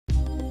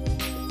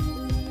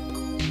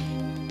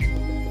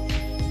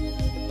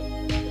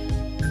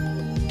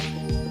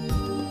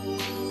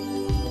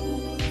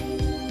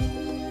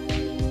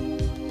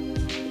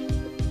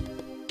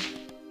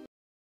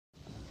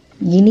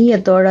இனிய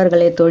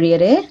தோழர்களே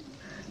தோழியரே,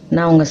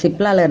 நான் உங்கள்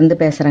சிப்லால இருந்து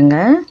பேசுகிறேங்க.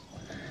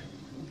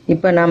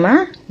 இப்போ நாம்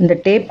இந்த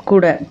டேப்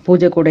கூடை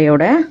பூஜை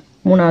கூடையோட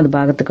 3வது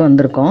பாகத்துக்கு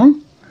வந்திருக்கோம்.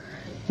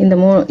 இந்த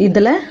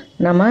இதில்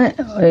நம்ம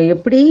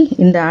எப்படி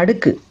இந்த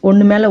அடுக்கு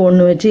ஒன்று மேலே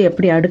ஒன்று வச்சு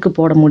எப்படி அடுக்கு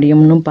போட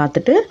முடியும்னு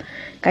பார்த்துட்டு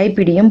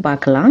கைப்பிடியும்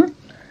பார்க்கலாம்.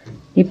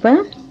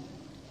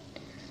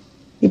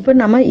 இப்போ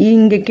நம்ம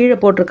இங்கே கீழே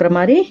போட்டிருக்கிற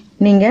மாதிரி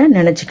நீங்கள்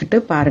நினச்சிக்கிட்டு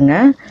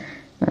பாருங்கள்.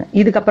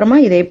 இதுக்கப்புறமா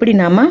இதை எப்படி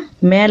நாம்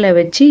மேலே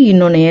வச்சு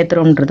இன்னொன்று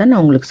ஏற்றுறோன்றதை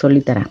நான் உங்களுக்கு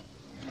சொல்லித்தரேன்.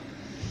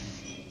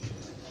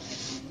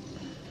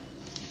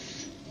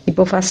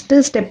 இப்போ ஃபஸ்ட்டு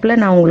ஸ்டெப்பில்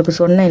நான் உங்களுக்கு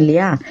சொன்னேன்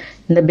இல்லையா,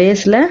 இந்த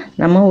பேஸில்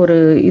நம்ம ஒரு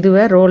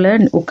இதுவை ரோலை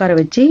உட்கார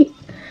வச்சு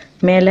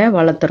மேலே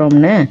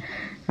வளர்த்துறோம்னு,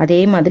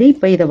 அதே மாதிரி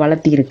இப்போ இதை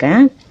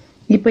வளர்த்திருக்கேன்.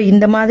 இப்போ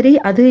இந்த மாதிரி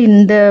அது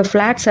இந்த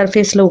ஃப்ளாட்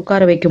சர்ஃபேஸில்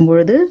உட்கார வைக்கும்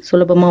பொழுது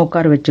சுலபமாக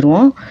உட்கார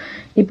வச்சுருவோம்.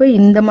 இப்போ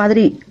இந்த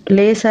மாதிரி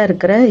லேசாக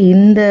இருக்கிற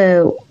இந்த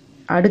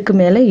அடுக்கு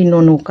மேலே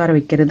இன்னொன்று உட்கார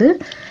வைக்கிறது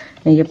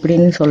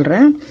எப்படின்னு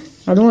சொல்கிறேன்.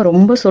 அதுவும்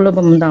ரொம்ப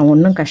சுலபம்தான்,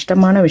 ஒன்றும்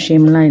கஷ்டமான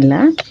விஷயம்லாம்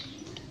இல்லை.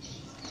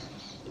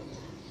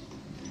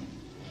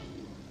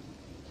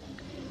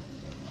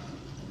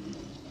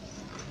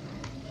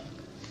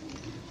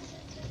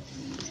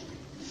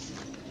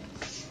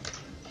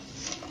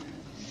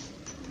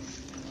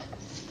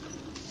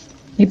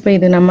 இப்போ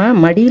இது நம்ம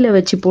மடியில்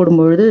வச்சு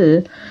போடும்பொழுது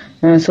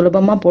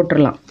சுலபமாக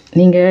போட்டுடலாம்.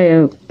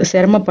 நீங்கள்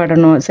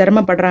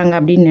சிரமப்படுறாங்க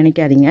அப்படின்னு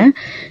நினைக்காதீங்க.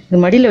 இது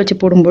மடியில் வச்சு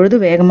போடும்பொழுது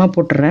வேகமாக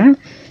போட்டுறேன்.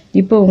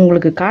 இப்போ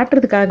உங்களுக்கு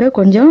காட்டுறதுக்காக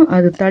கொஞ்சம்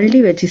அது தள்ளி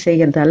வச்சு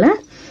செய்கிறதால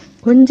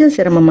கொஞ்சம்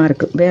சிரமமாக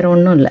இருக்குது, வேற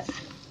ஒன்றும் இல்லை.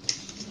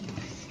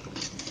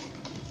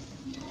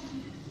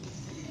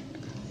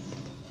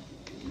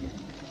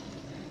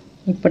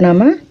 இப்போ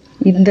நாம்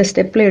இந்த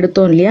ஸ்டெப்பில்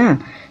எடுத்தோம் இல்லையா,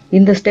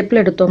 இந்த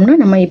ஸ்டெப்பில் எடுத்தோம்னா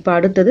நம்ம இப்போ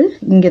அடுத்தது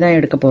இங்கே தான்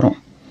எடுக்க போகிறோம்.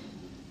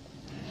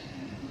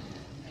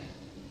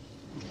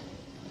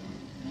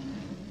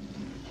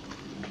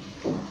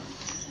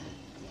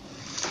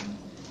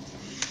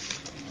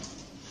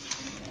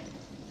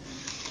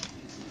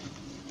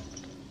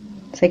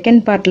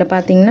 செகண்ட் பார்ட்டில்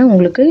பார்த்தீங்கன்னா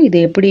உங்களுக்கு இது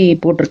எப்படி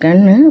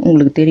போட்டிருக்கேன்னு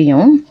உங்களுக்கு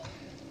தெரியும்.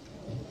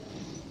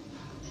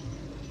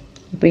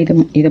 இப்போ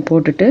இதை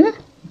போட்டுட்டு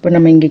இப்போ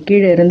நம்ம இங்கே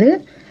கீழே இருந்து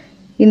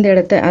இந்த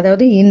இடத்த,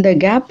 அதாவது இந்த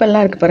கேப்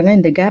எல்லாம் இருக்குது பாருங்கள்,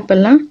 இந்த கேப்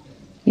எல்லாம்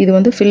இது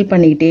வந்து ஃபில்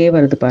பண்ணிக்கிட்டே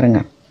வருது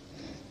பாருங்கள்.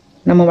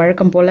 நம்ம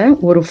வழக்கம் போல்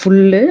ஒரு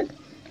ஃபுல்லு,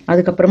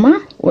 அதுக்கப்புறமா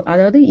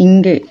அதாவது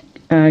இங்கே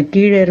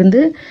கீழே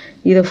இருந்து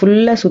இதை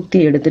ஃபுல்லாக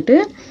சுற்றி எடுத்துட்டு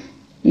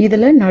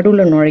இதில்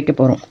நடுவில் நுழைக்க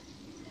போகிறோம்.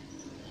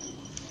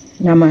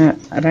 நம்ம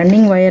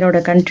ரன்னிங் ஒயரோட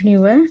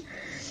கண்டினியூவை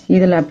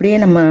இதில் அப்படியே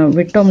நம்ம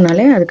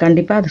விட்டோம்னாலே அது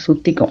கண்டிப்பாக அது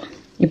சுற்றிக்கும்.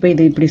 இப்போ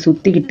இது இப்படி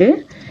சுற்றிக்கிட்டு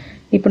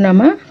இப்போ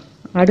நம்ம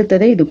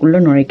அடுத்ததை இதுக்குள்ளே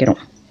நுழைக்கிறோம்.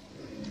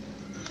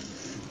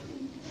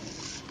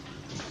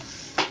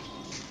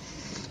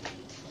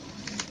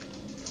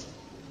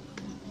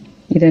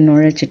 இதை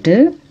நுழைச்சிட்டு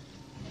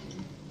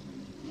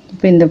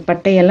இப்போ இந்த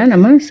பட்டையெல்லாம்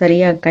நம்ம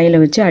சரியாக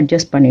கையில் வச்சு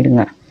அட்ஜஸ்ட்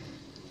பண்ணிவிடுங்க.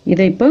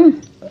 இதை இப்போ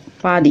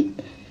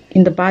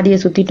இந்த பாதியை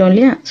சுற்றிட்டோம்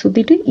இல்லையா,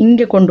 சுற்றிட்டு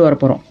இங்கே கொண்டு வர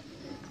போகிறோம்.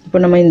 இப்போ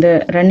நம்ம இந்த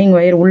ரன்னிங்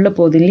ஒயர் உள்ளே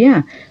போகுது இல்லையா,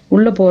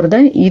 உள்ளே போகிறத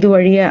இது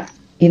வழியாக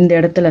இந்த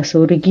இடத்துல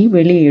சொருகி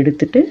வெளியே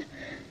எடுத்துட்டு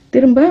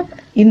திரும்ப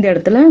இந்த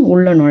இடத்துல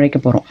உள்ளே நுழைக்க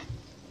போகிறோம்.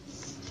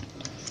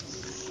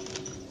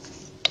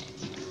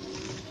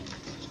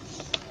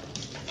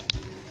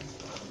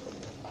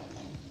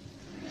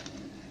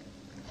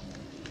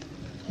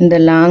 இந்த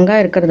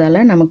லாங்காக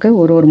இருக்கிறதால நமக்கு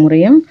ஒரு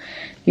முறையும்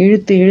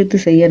இழுத்து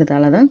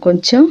செய்யறதால தான்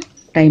கொஞ்சம்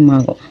டைம்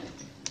ஆகும்.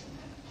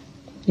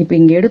 இப்போ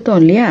இங்கே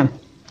எடுத்தோம் இல்லையா,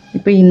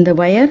 இப்போ இந்த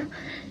ஒயர்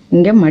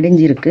இங்கே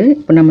மடிஞ்சிருக்கு.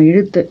 இப்போ நம்ம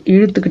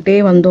இழுத்துக்கிட்டே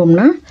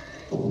வந்தோம்னா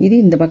இது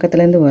இந்த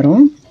பக்கத்துலேருந்து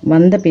வரும்.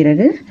 வந்த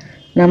பிறகு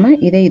நம்ம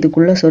இதை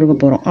இதுக்குள்ளே சொருக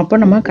போகிறோம். அப்போ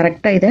நம்ம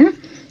கரெக்டாக இதை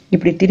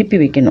இப்படி திருப்பி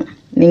வைக்கணும்.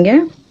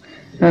 நீங்கள்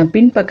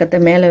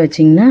பின்பக்கத்தை மேலே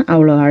வச்சிங்கன்னா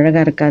அவ்வளோ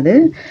அழகாக இருக்காது,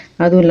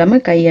 அதுவும்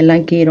இல்லாமல்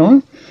கையெல்லாம் கீரும்.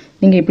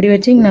 நீங்கள் இப்படி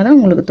வச்சிங்கன்னா தான்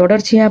உங்களுக்கு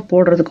தொடர்ச்சியாக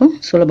போடுறதுக்கும்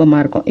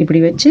சுலபமாக இருக்கும்.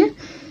 இப்படி வச்சு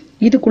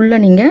இதுக்குள்ளே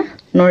நீங்கள்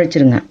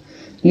நுழைச்சிருங்க.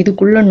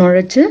 இதுக்குள்ளே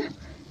நுழைச்சி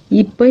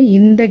இப்போ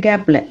இந்த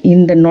கேப்பில்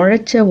இந்த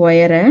நுழைச்ச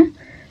ஒயரை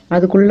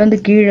அதுக்குள்ளேருந்து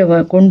கீழே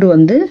கொண்டு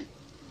வந்து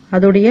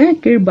அதோடைய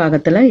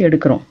கீழ்பாகத்தில்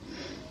எடுக்கிறோம்.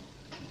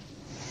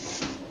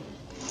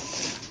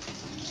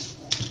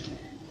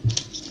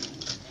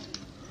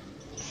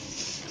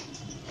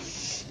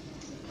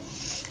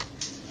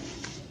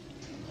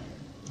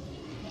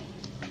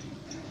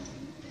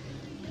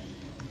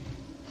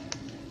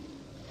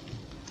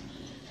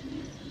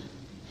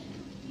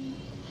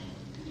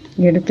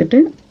 எடுத்துட்டு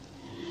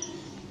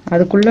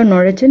அதுக்குள்ளே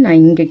நுழைச்சி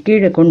நான் இங்கே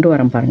கீழே கொண்டு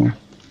வரேன் பாருங்கள்.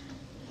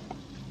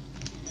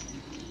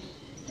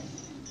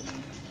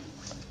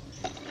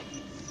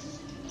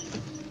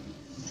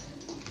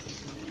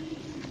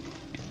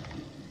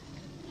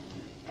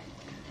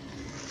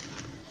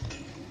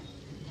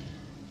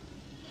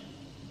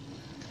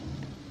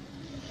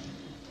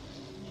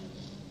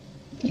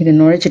 இது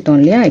நுழைச்சிட்டோம்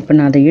இல்லையா, இப்போ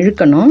நான் அதை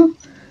இழுக்கணும்.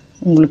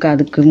 உங்களுக்கு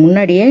அதுக்கு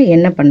முன்னாடியே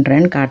என்ன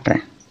பண்ணுறேன்னு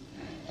காட்டுறேன்.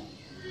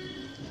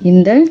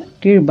 இந்த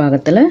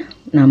கீழ்பாகத்தில்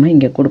நாம்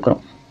இங்கே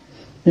கொடுக்குறோம்.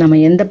 நம்ம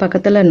எந்த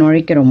பக்கத்தில்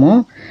நுழைக்கிறோமோ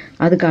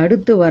அதுக்கு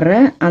அடுத்து வர்ற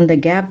அந்த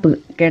கேப்பு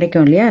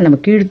கிடைக்கும் இல்லையா, நம்ம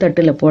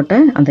கீழ்த்தட்டில்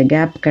போட்ட அந்த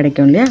கேப்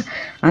கிடைக்கும் இல்லையா,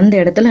 அந்த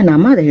இடத்துல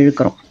நாம் அதை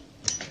இழுக்கிறோம்.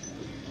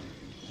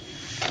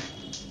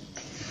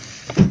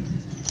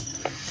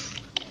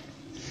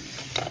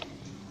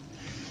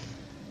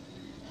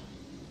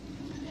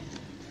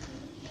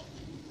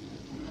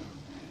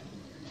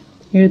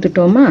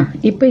 இழுத்துட்டோமா?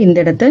 இப்போ இந்த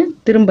இடத்த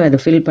திரும்ப அது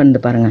ஃபில் பண்ணுது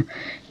பாருங்கள்.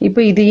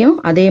 இப்போ இதையும்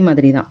அதே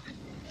மாதிரி தான்.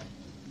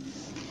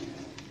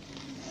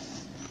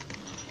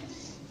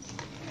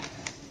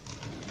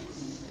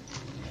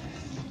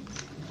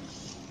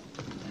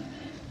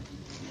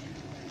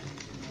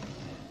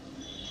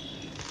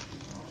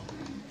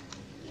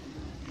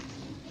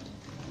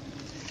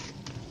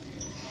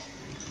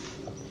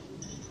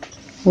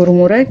 ஒரு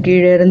முறை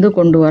கீழே இருந்து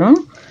கொண்டு வரோம்,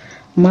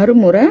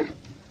 மறுமுறை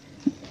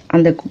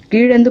அந்த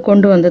கீழேருந்து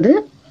கொண்டு வந்தது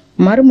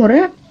மறுமுறை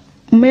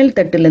மேல்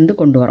தட்டுலேருந்து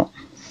கொண்டு வரோம்.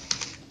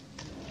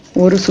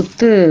 ஒரு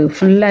சுத்து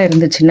ஃபுல்லாக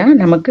இருந்துச்சுன்னா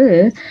நமக்கு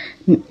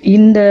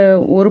இந்த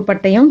ஒரு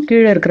பட்டையும்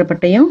கீழே இருக்கிற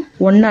பட்டையும்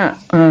ஒன்றா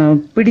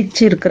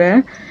பிடிச்சு இருக்கிற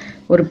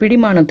ஒரு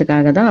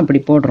பிடிமானத்துக்காக தான்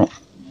அப்படி போடுறோம்.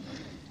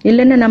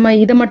 இல்லைன்னா நம்ம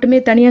இதை மட்டுமே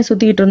தனியாக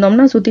சுற்றிக்கிட்டு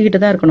இருந்தோம்னா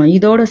சுற்றிக்கிட்டு தான் இருக்கணும்,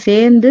 இதோட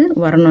சேர்ந்து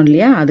வரணும்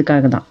இல்லையா,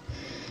 அதுக்காக தான்.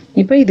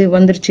 இப்போ இது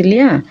வந்துருச்சு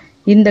இல்லையா,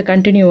 இந்த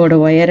கண்டினியூவோட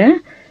ஒயரை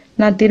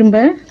நான்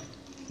திரும்ப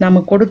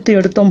நம்ம கொடுத்து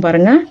எடுத்தோம்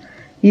பாருங்கள்,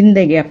 இந்த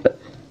கேப்பு.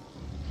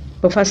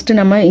 இப்போ ஃபஸ்ட்டு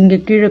நம்ம இங்கே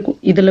கீழே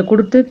இதில்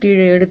கொடுத்து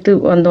கீழே எடுத்து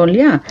வந்தோம்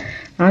இல்லையா,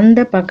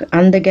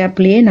 அந்த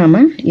கேப்லேயே நாம்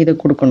இதை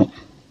கொடுக்கணும்.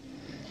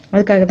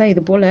 அதுக்காக தான்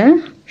இது போல்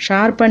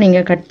ஷார்ப்பாக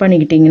நீங்கள் கட்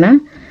பண்ணிக்கிட்டிங்கன்னா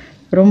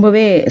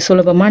ரொம்பவே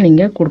சுலபமாக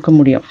நீங்கள் கொடுக்க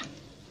முடியும்.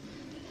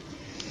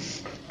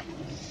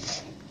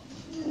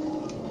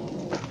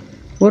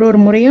 ஒரு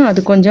முறையும்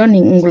அது கொஞ்சம்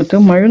உங்களுக்கு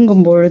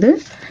மழுங்கும் பொழுது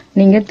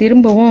நீங்கள்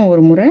திரும்பவும்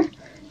ஒரு முறை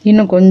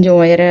இன்னும் கொஞ்சம்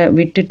ஒயரை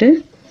விட்டுட்டு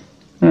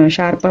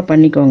ஷார்ப்பாக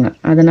பண்ணிக்கோங்க.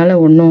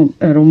 அதனால் ஒன்றும்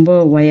ரொம்ப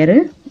ஒயரு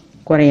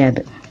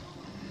குறையாது.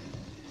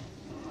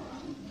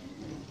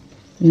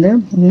 இந்த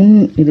முன்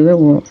இதுவை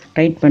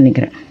டைட்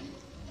பண்ணிக்கிறேன்.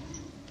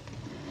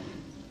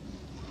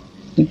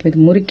 இப்போ இது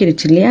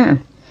முறுக்கிருச்சு இல்லையா,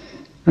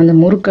 அந்த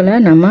முறுக்களை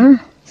நம்ம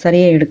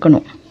சரியாக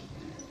எடுக்கணும்.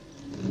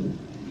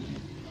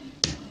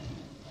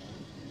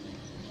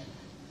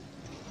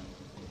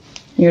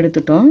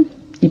 எடுத்துட்டோம்.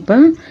 இப்போ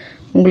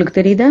உங்களுக்கு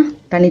தெரியுதா,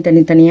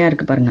 தனியாக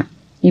இருக்குது பாருங்கள்.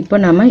 இப்போ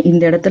நம்ம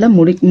இந்த இடத்துல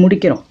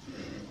முடிக்கிறோம்.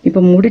 இப்போ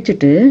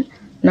முடிச்சுட்டு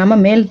நம்ம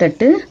மேல்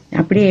தட்டு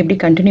அப்படியே எப்படி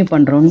கண்டினியூ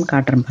பண்ணுறோன்னு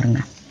காட்டுறேன்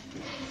பாருங்கள்.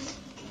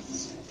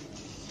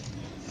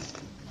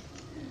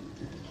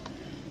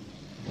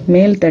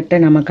 மேல் தட்டை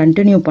நம்ம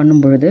கண்டினியூ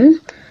பண்ணும் பொழுது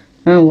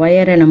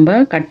ஒயரை நம்ம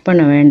கட்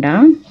பண்ண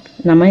வேண்டாம்.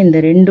 நம்ம இந்த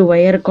 2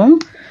 ஒயருக்கும்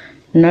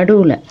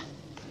நடுவில்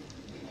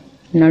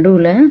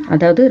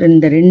அதாவது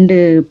இந்த 2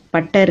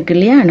 பட்டை இருக்கு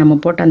இல்லையா, நம்ம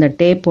போட்ட அந்த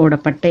டேப்போட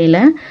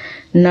பட்டையில்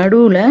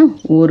நடுவில்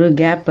ஒரு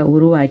கேப்பை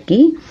உருவாக்கி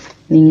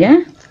நீங்கள்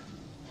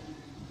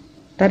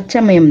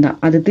தற்சமயம் தான்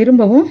அது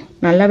திரும்பவும்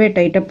நல்லாவே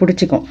டைட்டாக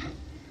பிடிச்சிக்கும்.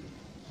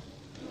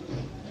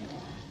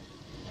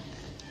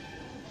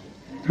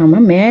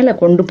 நம்ம மேலே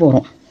கொண்டு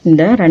போகிறோம்,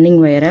 இந்த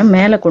ரன்னிங் ஒயரை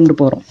மேலே கொண்டு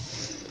போகிறோம்.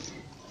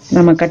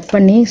 நம்ம கட்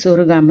பண்ணி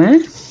சொருகாமல்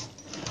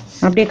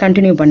அப்படியே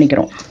கண்டினியூ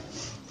பண்ணிக்கிறோம்.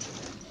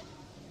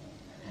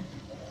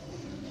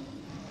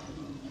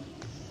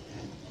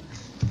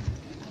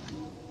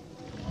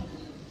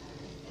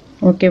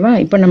 ஓகேவா?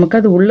 இப்போ நமக்கு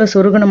அது உள்ள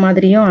சொருகின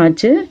மாதிரியும்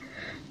ஆச்சு.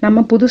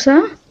 நம்ம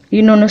புதுசாக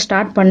இன்னொன்று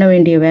ஸ்டார்ட் பண்ண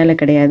வேண்டிய வேலை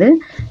கிடையாது.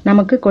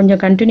 நமக்கு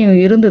கொஞ்சம் கண்டினியூ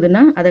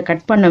இருந்ததுன்னா அதை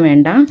கட் பண்ண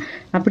வேண்டாம்,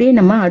 அப்படியே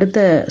நம்ம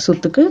அடுத்த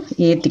சுத்துக்கு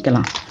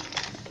ஏற்றிக்கலாம்.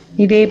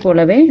 இதே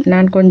போலவே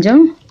நான்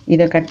கொஞ்சம்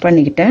இதை கட்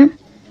பண்ணிக்கிட்டேன்.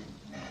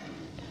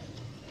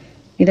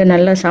 இதை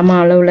நல்லா சம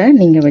அளவில்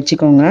நீங்கள்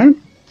வச்சுக்கோங்க.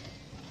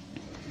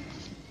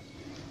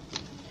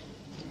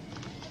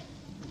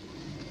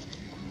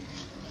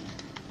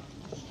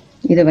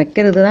 இதை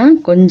வைக்கிறது தான்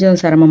கொஞ்சம்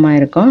சிரமமாக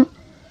இருக்கும்.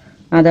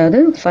 அதாவது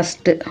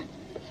ஃபஸ்ட்டு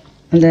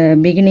அந்த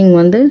பிகினிங்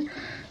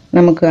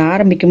நமக்கு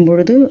ஆரம்பிக்கும்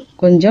பொழுது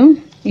கொஞ்சம்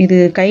இது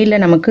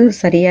கையில் நமக்கு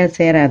சரியாக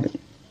சேராது.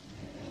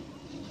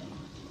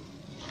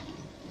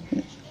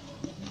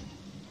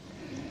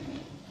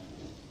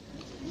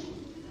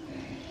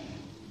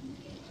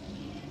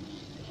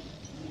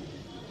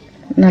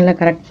 நல்லா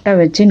கரெக்டாக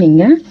வச்சு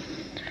நீங்கள்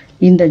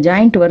இந்த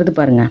ஜாயிண்ட் வருது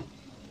பாருங்கள்,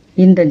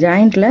 இந்த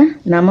ஜாயிண்டில்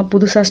நம்ம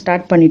புதுசாக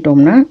ஸ்டார்ட்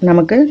பண்ணிட்டோம்னா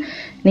நமக்கு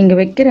நீங்கள்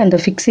வைக்கிற அந்த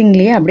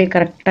ஃபிக்ஸிங்லேயே அப்படியே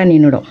கரெக்டாக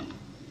நின்றுடும்.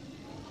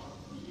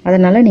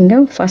 அதனால்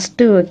நீங்கள்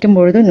ஃபஸ்ட்டு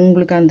வைக்கும்பொழுது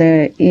உங்களுக்கு அந்த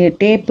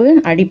டேப்பு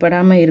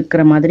அடிபடாமல்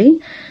இருக்கிற மாதிரி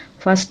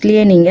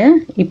ஃபஸ்ட்லேயே நீங்கள்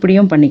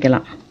இப்படியும்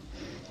பண்ணிக்கலாம்.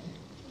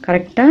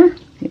 கரெக்டாக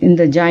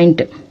இந்த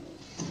ஜாயிண்ட்டு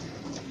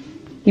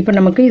இப்போ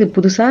நமக்கு இது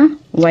புதுசாக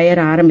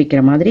ஒயர்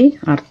ஆரம்பிக்கிற மாதிரி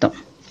அர்த்தம்.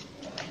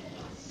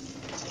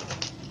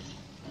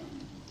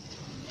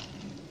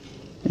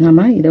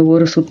 நம்ம இதை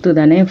ஒரு சுற்று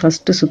தானே,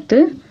 ஃபஸ்ட்டு சுற்று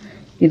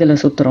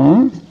இதில்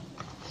சுற்றுறோம்.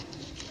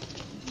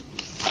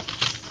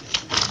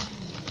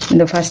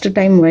 இந்த ஃபஸ்ட்டு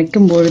டைம்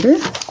வைக்கும்பொழுது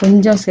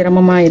கொஞ்சம்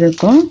சிரமமாக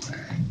இருக்கும்,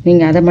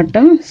 நீங்கள் அதை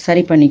மட்டும்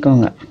சரி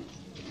பண்ணிக்கோங்க.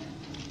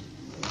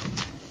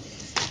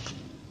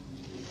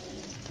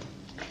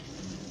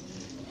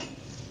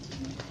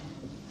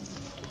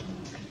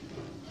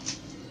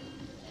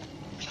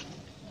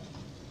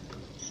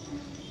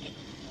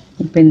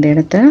 இப்போ இந்த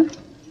இடத்த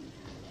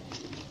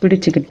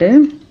பிடிச்சிக்கிட்டு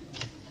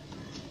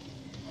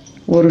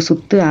ஒரு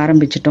சுத்து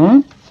ஆரம்பிச்சிட்டோம்.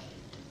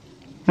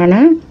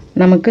 ஆனால்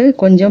நமக்கு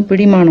கொஞ்சம்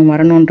பிடிமானம்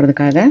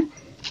வரணுன்றதுக்காக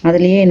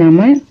அதுலேயே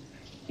நாம்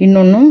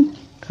இன்னொன்றும்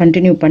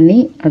கண்டினியூ பண்ணி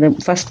அதை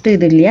ஃபஸ்ட்டு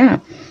இது இல்லையா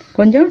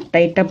கொஞ்சம்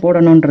டைட்டாக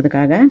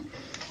போடணுன்றதுக்காக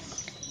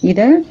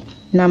இதை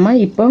நம்ம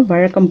இப்போ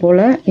வழக்கம்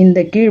போல் இந்த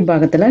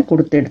கீழ்பாகத்தில்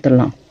கொடுத்து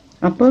எடுத்துடலாம்.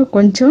 அப்போ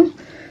கொஞ்சம்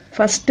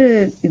ஃபஸ்ட்டு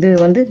இது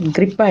வந்து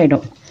grip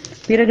ஆகிடும்.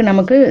 பிறகு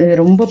நமக்கு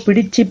ரொம்ப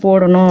பிடிச்சு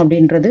போடணும்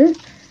அப்படின்றது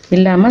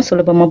இல்லாமல்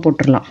சுலபமாக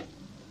போட்டுடலாம்.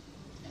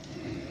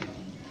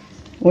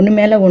 ஒன்று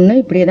மேலே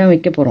ஒன்று இப்படியே தான்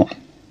வைக்க போகிறோம்.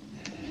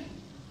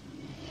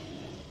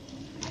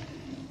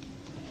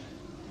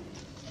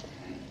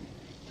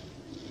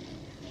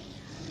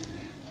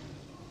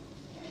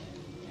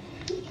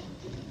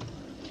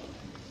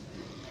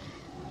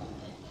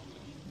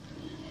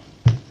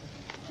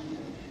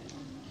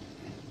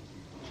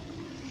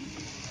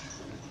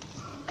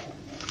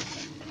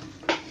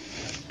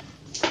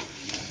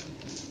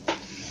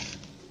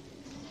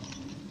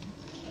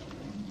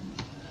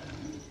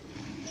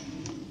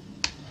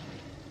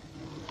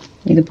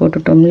 இது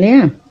போட்டுட்டோம்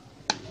இல்லையா?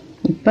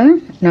 இப்போ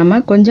நம்ம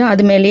கொஞ்சம்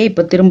அது மேலேயே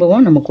இப்போ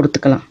திரும்பவும் நம்ம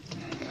கொடுத்துக்கலாம்.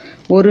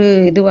 ஒரு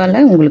இதுவால்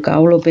உங்களுக்கு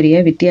அவ்வளோ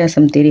பெரிய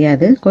வித்தியாசம்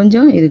தெரியாது.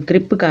 கொஞ்சம் இது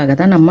கிரிப்புக்காக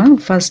தான் நம்ம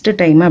ஃபஸ்ட்டு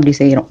டைம் அப்படி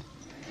செய்கிறோம்.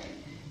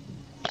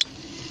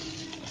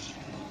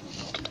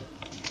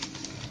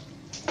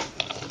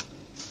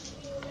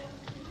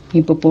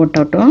 இப்போ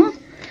போட்டோம்.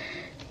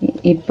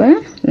 இப்போ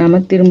நம்ம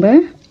திரும்ப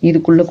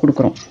இதுக்குள்ளே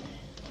கொடுக்குறோம்.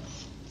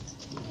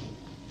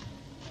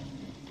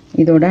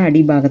 இதோட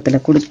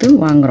அடிபாகத்தில் கொடுத்து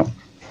வாங்குகிறோம்.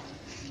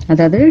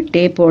 அதாவது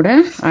டேப்போட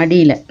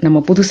அடியில், நம்ம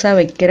புதுசாக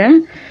வைக்கிற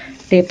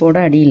டேப்போட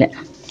அடியில்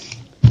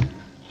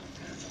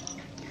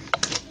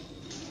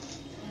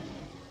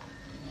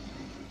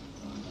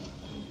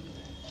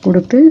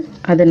கொடுத்து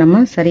அதை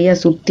நம்ம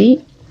சரியாக சுற்றி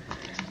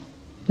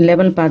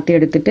லெவல் பார்த்து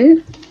எடுத்துட்டு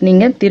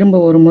நீங்கள்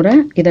திரும்ப ஒரு முறை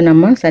இதை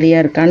நம்ம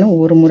சரியாக இருக்கான்னு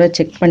ஒரு முறை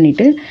செக்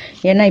பண்ணிவிட்டு,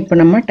 ஏன்னா இப்போ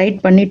நம்ம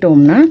டைட்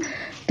பண்ணிட்டோம்னா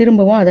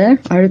திரும்பவும் அதை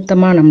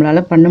அழுத்தமாக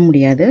நம்மளால் பண்ண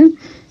முடியாது.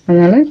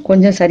 அதனால்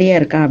கொஞ்சம்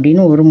சரியாக இருக்கா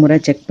அப்படின்னு ஒரு முறை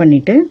செக்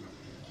பண்ணிவிட்டு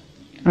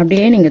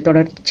அப்படியே நீங்கள்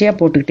தொடர்ச்சியாக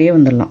போட்டுக்கிட்டே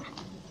வந்துடலாம்.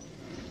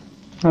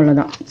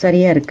 அவ்வளோதான்,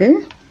 சரியாக இருக்குது.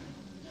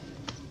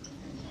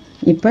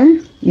 இப்போ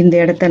இந்த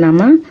இடத்த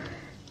நாம்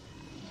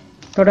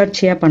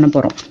தொடர்ச்சியாக பண்ண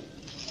போகிறோம்.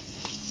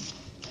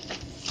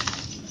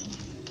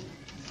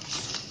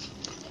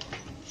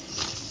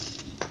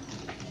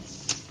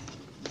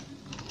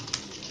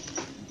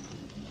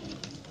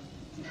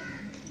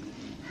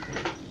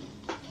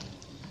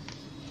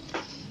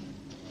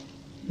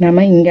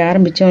 நம்ம இங்கே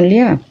ஆரம்பித்தோம்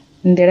இல்லையா,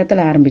 இந்த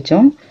இடத்துல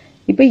ஆரம்பித்தோம்.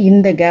 இப்போ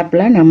இந்த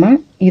கேப்பில் நம்ம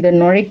இதை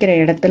நுழைக்கிற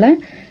இடத்துல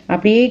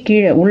அப்படியே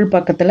கீழே உள்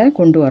பக்கத்தில்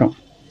கொண்டு வரோம்.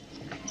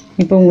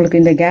 இப்போ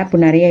உங்களுக்கு இந்த கேப்பு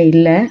நிறைய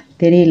இல்லை,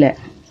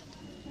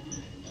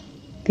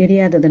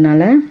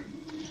 தெரியாததுனால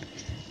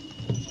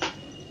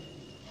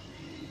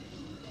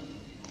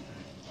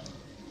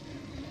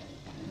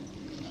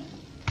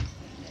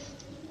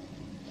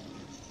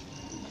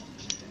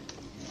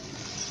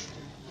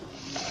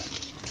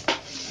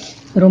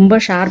ரொம்ப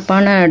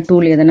ஷார்ப்பான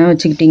டூல் எதனா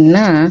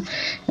வச்சுக்கிட்டிங்கன்னா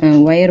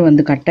ஒயர்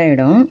வந்து கட்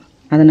ஆகிடும்.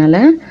 அதனால்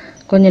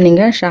கொஞ்சம்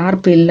நீங்கள்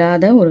ஷார்ப்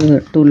இல்லாத ஒரு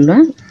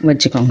டூலில்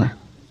வச்சுக்கோங்க.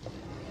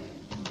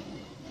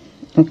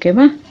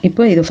 ஓகேவா?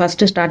 இப்போ இது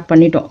ஃபஸ்ட்டு ஸ்டார்ட்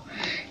பண்ணிட்டோம்.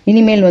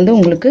 இனிமேல் வந்து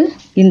உங்களுக்கு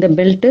இந்த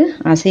பெல்ட்டு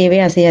அசையவே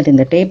அசையாது.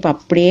 இந்த டேப்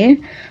அப்படியே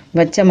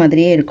வச்ச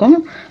மாதிரியே இருக்கும்.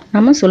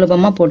 நம்ம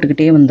சுலபமாக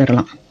போட்டுக்கிட்டே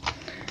வந்துடலாம்.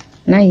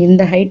 நான்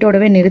இந்த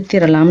ஹைட்டோடவே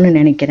நிறுத்திடலாம்னு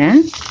நினைக்கிறேன்.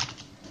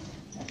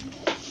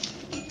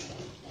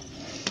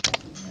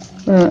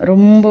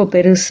 ரொம்ப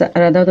பெருசாக,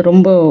 அதாவது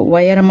ரொம்ப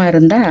உயரமாக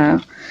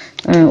இருந்தால்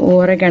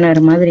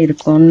உரைக்கிணறு மாதிரி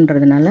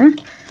இருக்கும்ன்றதுனால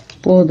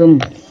போதும்,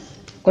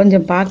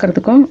 கொஞ்சம்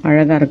பார்க்குறதுக்கும்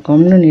அழகாக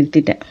இருக்கும்னு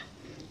நிறுத்திட்டேன்.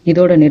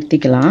 இதோடு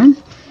நிறுத்திக்கலாம்.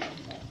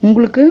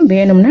 உங்களுக்கு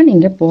வேணும்னா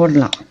நீங்கள்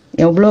போடலாம்,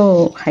 எவ்வளோ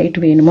ஹைட்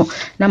வேணுமோ.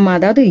 நம்ம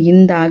அதாவது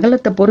இந்த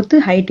அகலத்தை பொறுத்து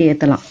ஹைட்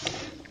ஏற்றலாம்,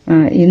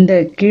 இந்த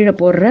கீழே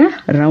போடுற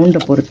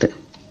ரவுண்டை பொறுத்து.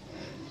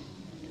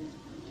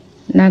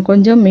 நான்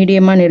கொஞ்சம்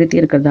மீடியமாக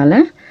நிறுத்தி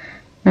இருக்கிறதால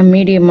நான்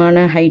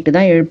மீடியமான ஹைட்டு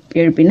தான்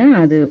எழுப்பினா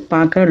அது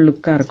பார்க்க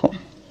லுக்காக இருக்கும்.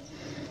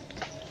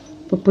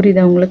 இப்போ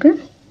புரியுதா உங்களுக்கு?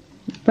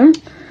 இப்போ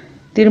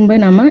திரும்ப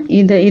நம்ம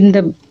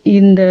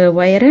இந்த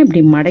ஒயரை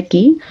இப்படி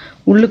மடக்கி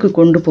உள்ளுக்கு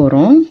கொண்டு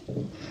போகிறோம்.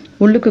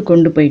 உள்ளுக்கு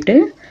கொண்டு போயிட்டு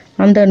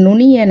அந்த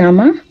நுனியை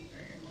நாம்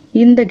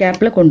இந்த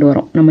கேப்பில் கொண்டு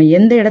வரோம். நம்ம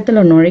எந்த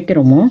இடத்துல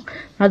நுழைக்கிறோமோ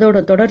அதோட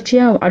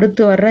தொடர்ச்சியாக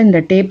அடுத்து வர்ற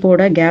இந்த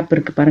டேப்போட கேப்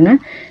இருக்குது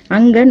பாருங்கள்,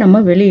 அங்கே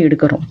நம்ம வெளியே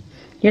எடுக்கிறோம்.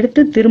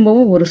 எடுத்து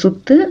திரும்பவும் ஒரு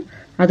சுற்று,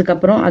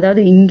 அதுக்கப்புறம்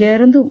அதாவது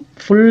இங்கேருந்து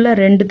ஃபுல்லாக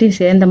ரெண்டுத்தையும்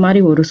சேர்ந்த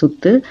மாதிரி ஒரு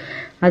சுற்று,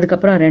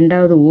 அதுக்கப்புறம்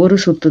ரெண்டாவது ஒரு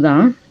சுற்று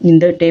தான்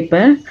இந்த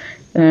டேப்பை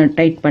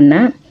டைட் பண்ண.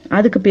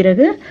 அதுக்கு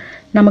பிறகு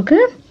நமக்கு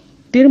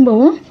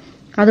திரும்பவும்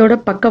அதோட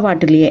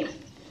பக்கவாட்டிலேயே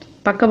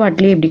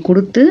இப்படி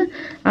கொடுத்து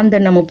அந்த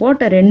நம்ம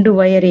போட்ட 2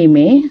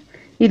 ஒயரையுமே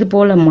இது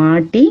போல்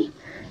மாட்டி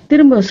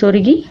திரும்ப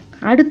சொருகி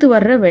அடுத்து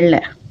வர்ற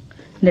வெள்ளை,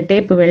 இந்த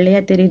டேப்பு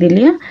வெள்ளையாக தெரியுது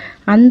இல்லையா,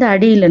 அந்த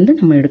அடியிலேருந்து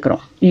நம்ம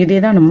எடுக்கிறோம். இதே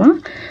தான் நம்ம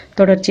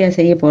தொடர்ச்சியாக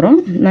செய்ய போகிறோம்.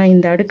 நான்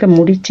இந்த அடுக்கை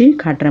முடித்து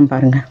காட்டுறேன்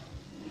பாருங்கள்.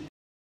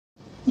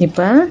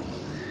 இப்போ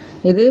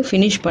இது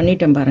ஃபினிஷ்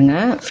பண்ணிட்டேன்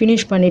பாருங்கள்.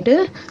 ஃபினிஷ் பண்ணிவிட்டு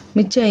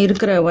மிச்சம்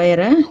இருக்கிற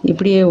ஒயரை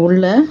இப்படியே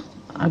உள்ள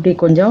அப்படி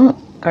கொஞ்சம்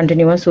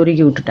கண்டினியூவாக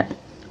சொருகி விட்டுட்டேன்.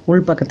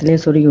 உள் பக்கத்துலேயே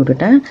சொருகி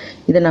விட்டுட்டேன்.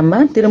 இதை நம்ம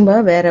திரும்ப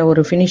வேறு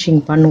ஒரு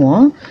ஃபினிஷிங்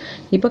பண்ணுவோம்.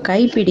 இப்போ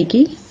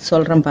கைப்பிடிக்கு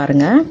சொல்கிறேன்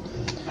பாருங்கள்.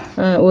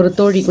 ஒரு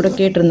தோழி கூட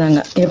கேட்டிருந்தாங்க,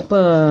 எப்போ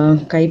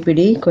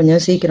கைப்பிடி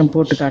கொஞ்சம் சீக்கிரம்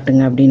போட்டு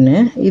காட்டுங்க அப்படின்னு.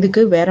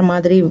 இதுக்கு வேறு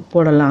மாதிரி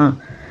போடலாம்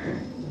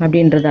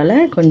அப்படின்றதால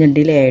கொஞ்சம்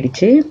டிலே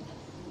ஆகிடுச்சு.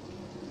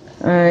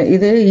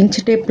 இது இன்ச்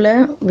டேப்பில்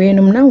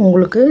வேணும்னா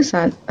உங்களுக்கு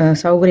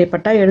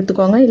சௌகரியப்பட்டால்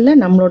எடுத்துக்கோங்க, இல்லை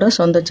நம்மளோட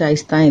சொந்த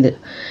சாய்ஸ் தான் இது.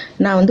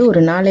 நான் வந்து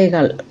ஒரு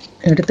 4.25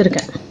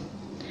 எடுத்திருக்கேன்.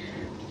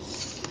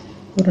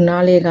 ஒரு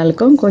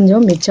 4.25க்கும்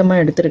கொஞ்சம்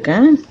மிச்சமாக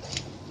எடுத்திருக்கேன்.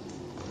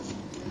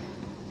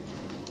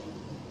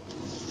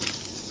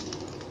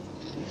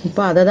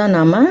 இப்போ அதை தான்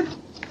நாம்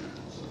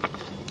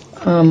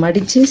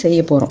மடித்து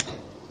செய்ய போகிறோம்.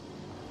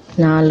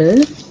 4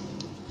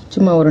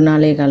 சும்மா ஒரு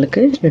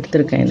 4.25க்கு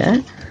எடுத்திருக்கேன். இதை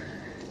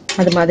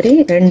அது மாதிரி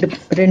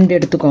ரெண்டு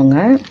எடுத்துக்கோங்க.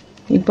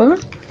 இப்போ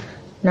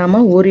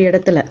நாம் ஒரு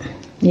இடத்துல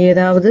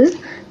ஏதாவது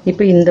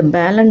இப்போ இந்த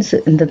பேலன்ஸ்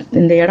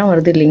இந்த இடம்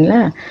வருது இல்லைங்களா,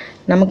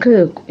 நமக்கு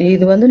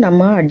இது வந்து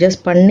நம்ம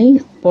அட்ஜஸ்ட் பண்ணி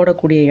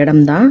போடக்கூடிய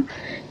இடம்தான்.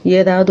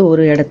 ஏதாவது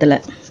ஒரு இடத்துல,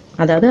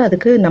 அதாவது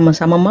அதுக்கு நம்ம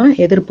சமமாக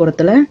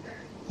எதிர்ப்புறத்தில்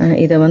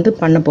இதை வந்து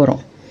பண்ண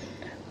போகிறோம்.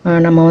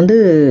 நம்ம வந்து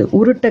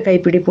உருட்டை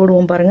கைப்பிடி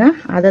போடுவோம் பாருங்கள்,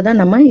 அதை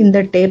தான் நம்ம இந்த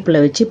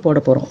டேப்பில் வச்சு போட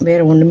போகிறோம்.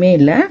 வேறு ஒன்றுமே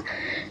இல்லை.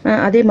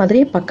 அதே மாதிரி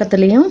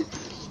பக்கத்துலேயும்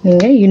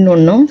நீங்கள்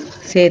இன்னொன்றும்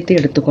சேர்த்து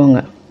எடுத்துக்கோங்க.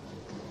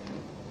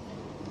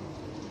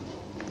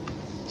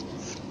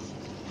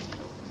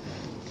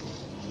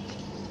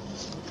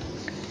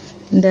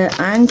 இந்த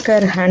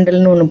ஆங்கர்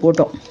ஹேண்டில்னு ஒன்று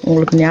போட்டோம்,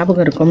 உங்களுக்கு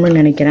ஞாபகம் இருக்கும்னு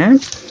நினைக்கிறேன்.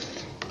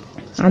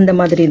 அந்த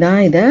மாதிரி தான்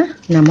இதை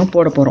நம்ம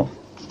போட போகிறோம்.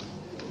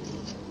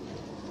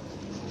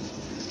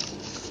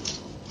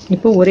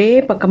 இப்போ ஒரே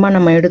பக்கமாக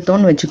நம்ம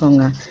எடுத்தோன்னு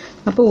வச்சுக்கோங்க,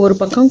 அப்போ ஒரு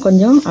பக்கம்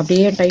கொஞ்சம்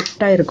அப்படியே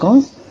டைட்டாக இருக்கும்.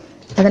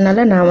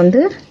 அதனால் நான்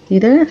வந்து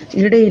இதை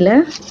இடையில்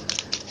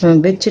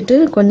வச்சுட்டு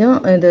கொஞ்சம்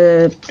இது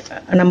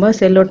நம்ம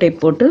செல்லோ டேப்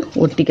போட்டு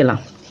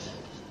ஒட்டிக்கலாம்.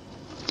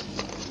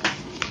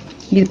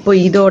 இப்போ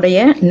இதோடைய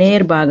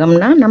நேர்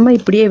பாகம்னா நம்ம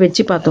இப்படியே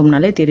வச்சு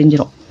பார்த்தோம்னாலே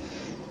தெரிஞ்சிடும்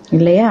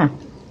இல்லையா.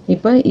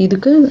 இப்போ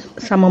இதுக்கு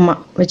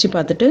சமமாக வச்சு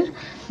பார்த்துட்டு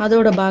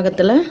அதோட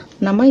பாகத்தில்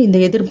நம்ம இந்த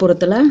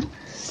எதிர்ப்புறத்தில்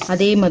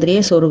அதே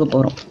மாதிரியே சொருக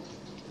போகிறோம்.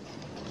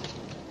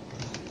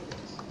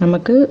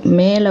 நமக்கு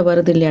மேலே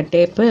வருது இல்லையா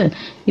டேப்பு,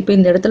 இப்போ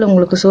இந்த இடத்துல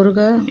உங்களுக்கு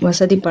சொருக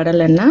வசதி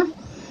படலைன்னா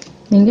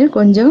நீங்கள்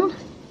கொஞ்சம்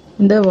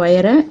இந்த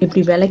ஒயரை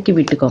இப்படி விலக்கி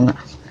விட்டுக்கோங்க.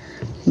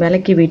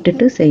 விலக்கி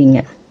விட்டுட்டு செய்யுங்க.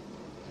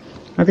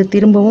 அது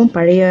திரும்பவும்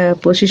பழைய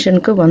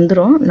பொசிஷனுக்கு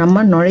வந்துடும்.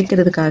 நம்ம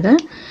நுழைக்கிறதுக்காக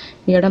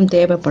இடம்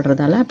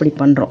தேவைப்படுறதால அப்படி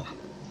பண்ணுறோம்.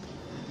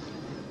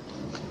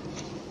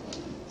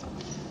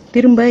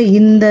 திரும்ப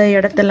இந்த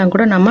இடத்தெல்லாம்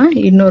கூட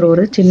நம்ம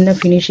ஒரு சின்ன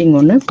ஃபினிஷிங்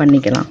ஒன்று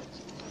பண்ணிக்கலாம்.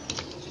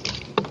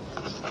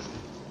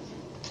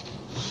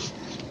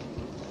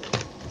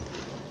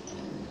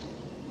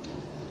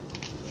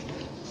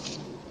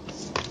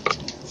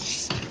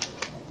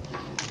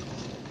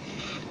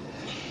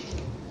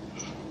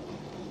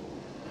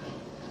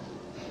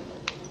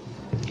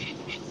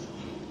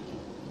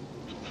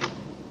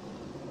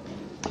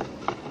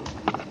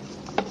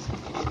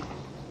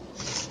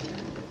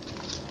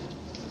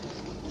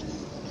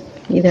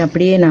 இதை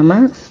அப்படியே நாம்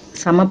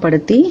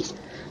சமப்படுத்தி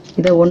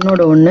இதை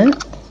ஒன்றோட ஒன்று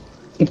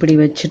இப்படி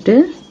வச்சுட்டு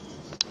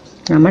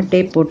நம்ம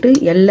டேப் போட்டு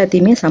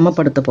எல்லாத்தையுமே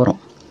சமப்படுத்த போகிறோம்.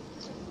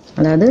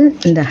 அதாவது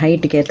இந்த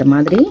ஹைட்டுக்கு ஏற்ற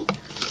மாதிரி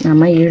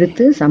நம்ம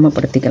இழுத்து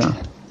சமப்படுத்திக்கலாம்.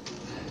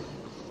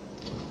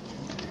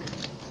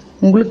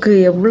 உங்களுக்கு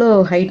எவ்வளோ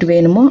ஹைட்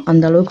வேணுமோ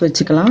அந்த அளவுக்கு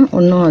வச்சுக்கலாம்.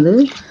 ஒன்றும் அது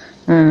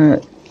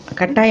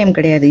கட்டாயம்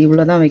கிடையாது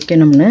இவ்வளோ தான்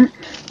வைக்கணும்னு.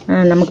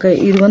 நமக்கு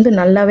இது வந்து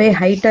நல்லாவே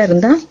ஹைட்டாக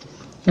இருந்தால்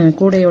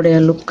கூடையோடைய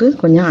லுக்கு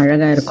கொஞ்சம்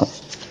அழகாக இருக்கும்.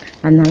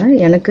 அதனால்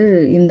எனக்கு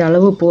இந்த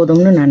அளவு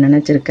போதும்னு நான்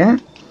நினச்சிருக்கேன்.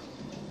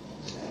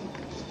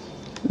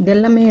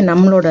 இதெல்லாமே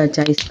நம்மளோட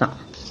சாய்ஸ் தான்.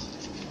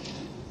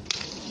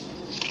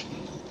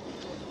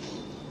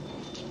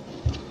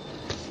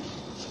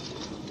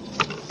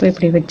 இப்போ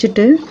இப்படி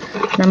வச்சுட்டு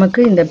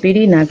நமக்கு இந்த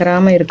பிடி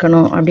நகராமல்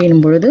இருக்கணும்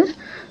அப்படின்னும் பொழுது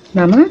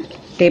நம்ம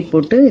டேப்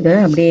போட்டு இதை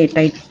அப்படியே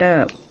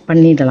டைட்டாக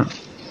பண்ணிடலாம்.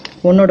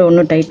 ஒன்றோட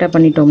ஒன்று டைட்டாக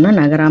பண்ணிட்டோம்னா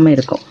நகராமல்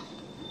இருக்கும்.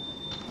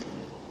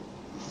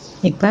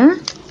 இப்போ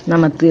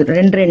நம்ம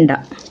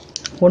ரெண்டாக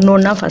ஒன்று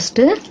ஒன்றா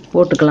ஃபஸ்ட்டு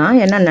போட்டுக்கலாம்.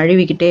 ஏன்னா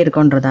நழுவிக்கிட்டே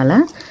இருக்கோன்றதால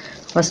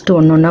ஃபஸ்ட்டு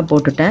ஒன்று ஒன்றா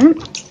போட்டுட்டேன்.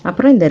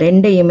 அப்புறம் இந்த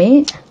ரெண்டையுமே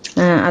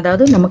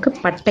அதாவது நமக்கு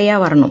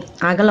பட்டையாக வரணும்,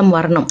 அகலம்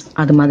வரணும்,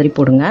 அது மாதிரி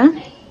போடுங்க.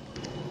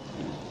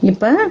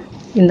 இப்போ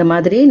இந்த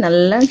மாதிரி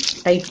நல்லா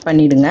டைட்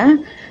பண்ணிவிடுங்க.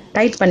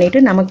 டைட்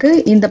பண்ணிவிட்டு நமக்கு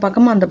இந்த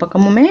பக்கமும் அந்த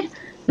பக்கமுமே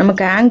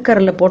நமக்கு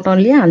ஆங்கரில் போட்டோம்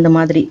இல்லையா, அந்த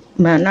மாதிரி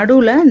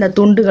நடுவில் இந்த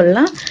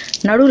துண்டுகள்லாம்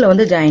நடுவில்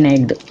வந்து ஜாயின்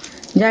ஆகிடுது.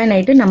 ஜாயின்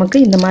ஆகிட்டு நமக்கு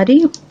இந்த மாதிரி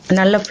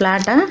நல்ல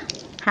ஃப்ளாட்டாக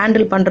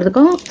ஹேண்டில்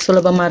பண்ணுறதுக்கும்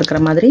சுலபமாக இருக்கிற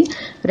மாதிரி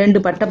 2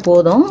 பட்டை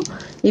போதும்.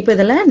 இப்போ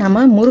இதில்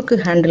நம்ம முறுக்கு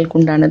ஹேண்டிலுக்கு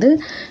உண்டானது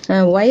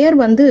ஒயர்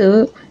வந்து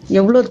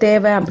எவ்வளோ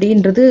தேவை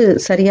அப்படின்றது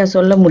சரியாக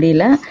சொல்ல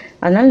முடியல.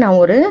 அதனால்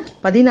நான் ஒரு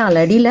 14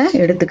 அடியில்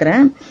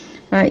எடுத்துக்கிறேன்.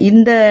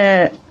 இந்த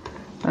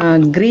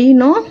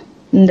க்ரீனும்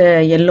இந்த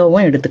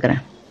எல்லோவும்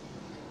எடுத்துக்கிறேன்.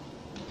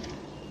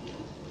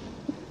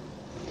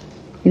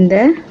 இந்த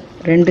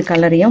ரெண்டு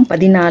கலரையும்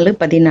 14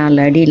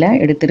 14 அடியில்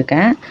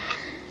எடுத்திருக்கேன்.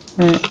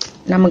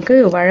 நமக்கு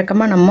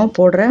வழக்கமாக நம்ம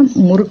போடுற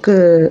முறுக்கு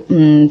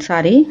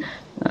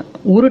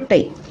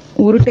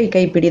உருட்டை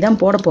கைப்பிடி தான்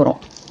போட போகிறோம்.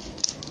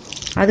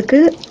 அதுக்கு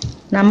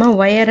நம்ம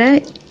வயரை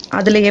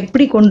அதில்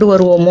எப்படி கொண்டு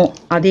வருவோமோ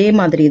அதே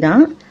மாதிரி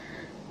தான்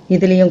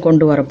இதுலேயும்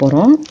கொண்டு வர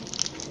போகிறோம்.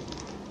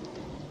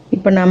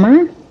 இப்போ நம்ம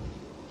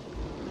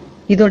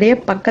இதோடைய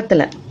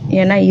பக்கத்தில்,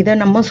 ஏன்னா இதை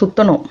நம்ம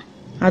சுற்றணும்,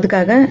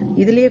 அதுக்காக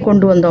இதுலேயே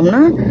கொண்டு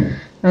வந்தோம்னா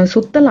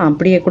சுற்றலாம்,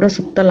 அப்படியே கூட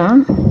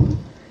சுற்றலாம்.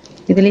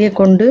 இதுலேயே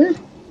கொண்டு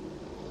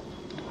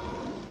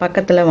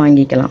பக்கத்தில்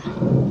வாங்கிக்கலாம்.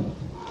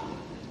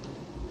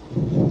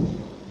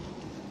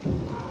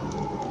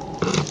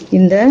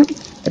 இந்த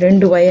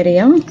ரெண்டு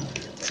வயரையும்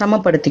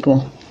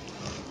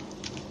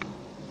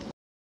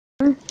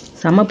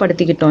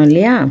சமப்படுத்திக்கிட்டோம்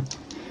இல்லையா?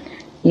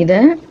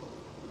 இதை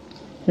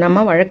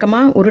நம்ம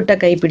வழக்கமாக உருட்டை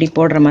கைப்பிடி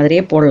போடுற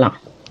மாதிரியே போடலாம்.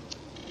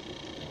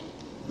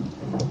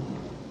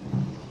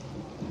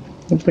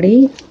 இப்படி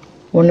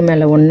ஒன்று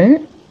மேலே ஒன்று.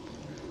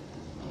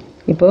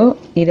 இப்போது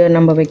இதை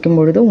நம்ம வைக்கும்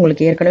பொழுது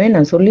உங்களுக்கு ஏற்கனவே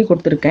நான் சொல்லி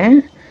கொடுத்துருக்கேன்,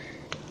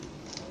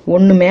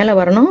 ஒன்று மேலே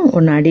வரணும்,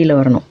 ஒன்று அடியில்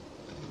வரணும்.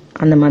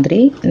 அந்த மாதிரி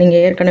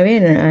நீங்கள் ஏற்கனவே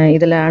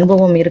இதில்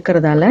அனுபவம்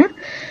இருக்கிறதால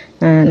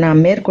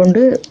நான்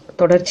மேற்கொண்டு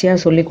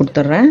தொடர்ச்சியாக சொல்லி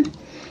கொடுத்துட்றேன்.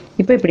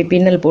 இப்போ இப்படி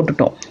பின்னல்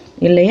போட்டுட்டோம்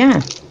இல்லையா?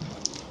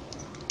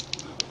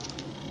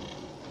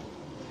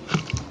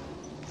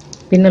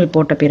 பின்னல்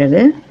போட்ட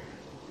பிறகு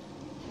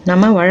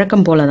நம்ம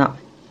வழக்கம் போல தான்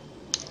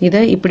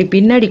இதை இப்படி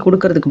பின்னாடி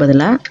கொடுக்கறதுக்கு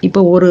பதிலாக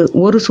இப்போ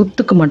ஒரு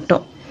சுத்துக்கு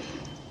மட்டும்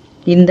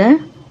இந்த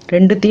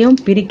ரெண்டுத்தையும்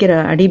பிரிக்கிற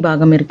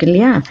அடிபாகம் இருக்கு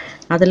இல்லையா,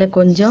 அதில்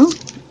கொஞ்சம்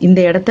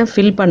இந்த இடத்த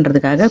ஃபில்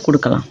பண்ணுறதுக்காக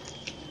கொடுக்கலாம்.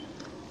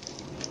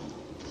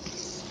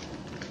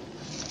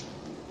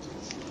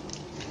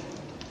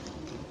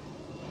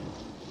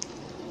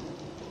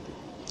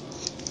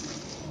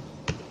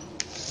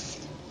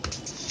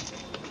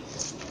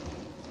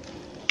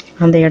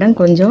 அந்த இடம்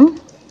கொஞ்சம்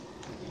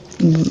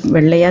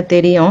வெள்ளையாக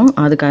தெரியும்,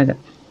 அதுக்காக.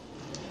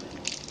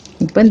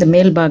 இப்போ இந்த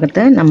மேல்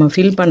பாகத்தை நம்ம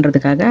ஃபில்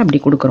பண்ணுறதுக்காக அப்படி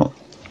கொடுக்குறோம்.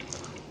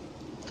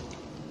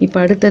 இப்போ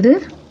அடுத்தது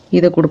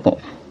இதை கொடுப்போம்.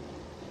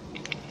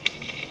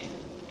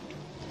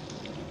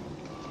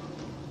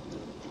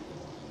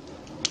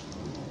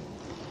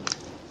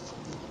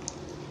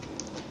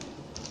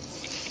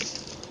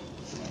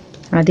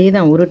 அதே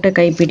தான், உருட்டை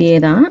கைப்பிடியே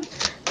தான்.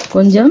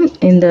 கொஞ்சம்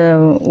இந்த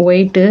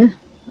ஒயிட்டு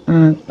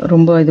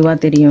ரொம்ப இதுவாக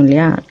தெரியும்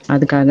இல்லையா,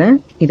 அதுக்காக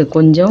இது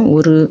கொஞ்சம்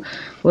ஒரு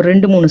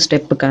 2-3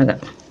 ஸ்டெப்புக்காக.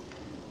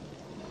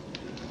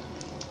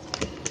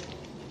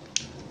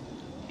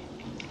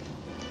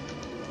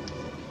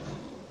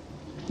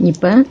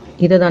 இப்போ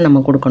இதை தான்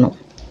நம்ம கொடுக்கணும்.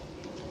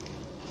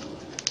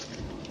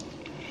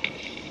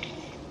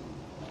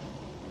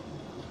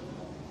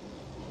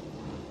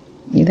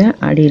 இதை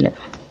அடியில்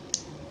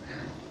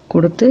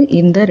கொடுத்து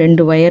இந்த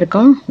 2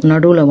 வயருக்கும்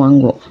நடுவில்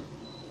வாங்குவோம்.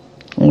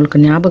 உங்களுக்கு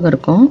ஞாபகம்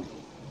இருக்கும்,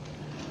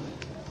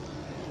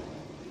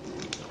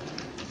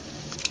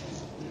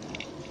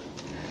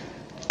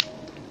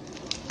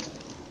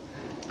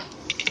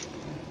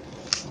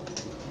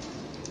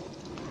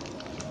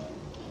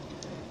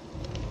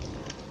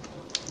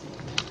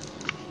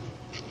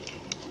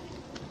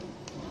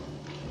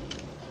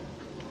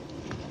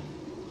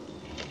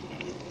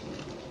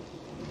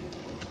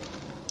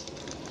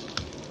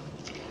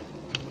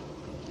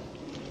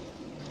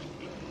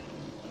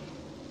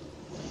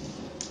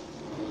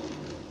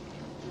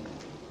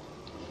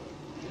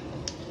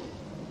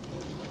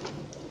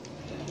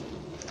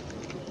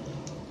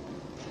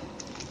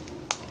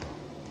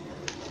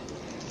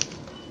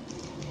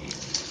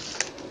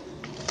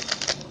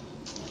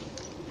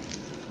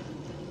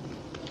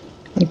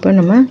 இப்போ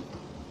நம்ம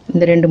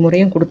இந்த 2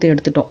 முறையும் கொடுத்து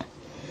எடுத்துட்டோம்.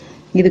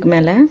 இதுக்கு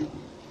மேலே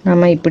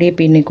நம்ம இப்படியே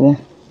பின்னிக்குவோம்.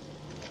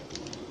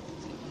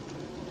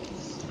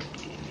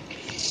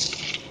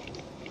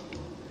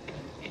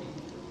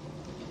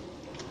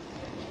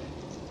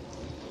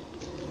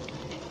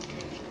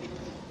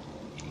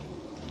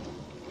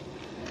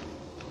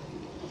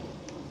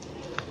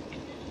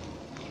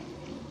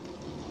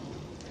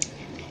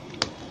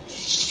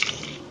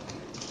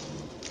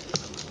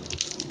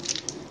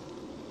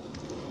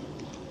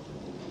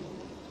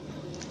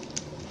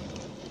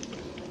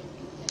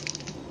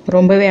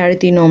 ரொம்பவே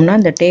அழுத்தினோம்னா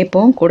இந்த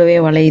டேப்பும் கூடவே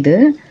வளையுது,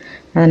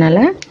 அதனால்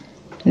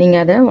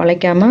நீங்கள் அதை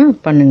வளைக்காமல்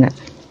பண்ணுங்கள்.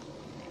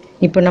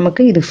 இப்போ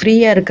நமக்கு இது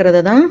ஃப்ரீயாக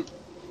இருக்கிறத தான்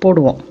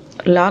போடுவோம்,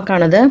 லாக்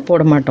ஆனதை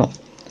போட மாட்டோம்.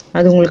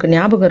 அது உங்களுக்கு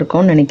ஞாபகம்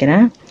இருக்கும்னு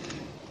நினைக்கிறேன்.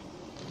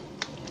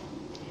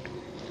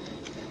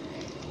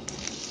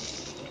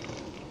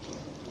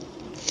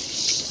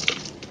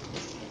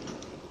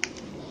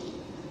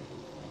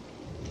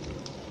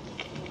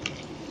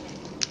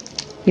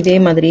 இதே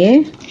மாதிரியே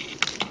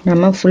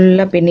நம்ம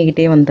ஃபுல்லாக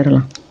பின்னிக்கிட்டே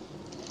வந்துடலாம்.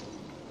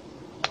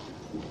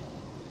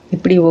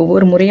 இப்படி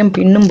ஒவ்வொரு முறையும்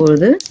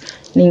பின்னும்போது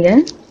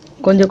நீங்கள்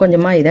கொஞ்சம்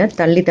கொஞ்சமாக இதை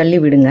தள்ளி தள்ளி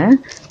விடுங்க.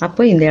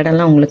 அப்போ இந்த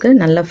இடம்லாம் உங்களுக்கு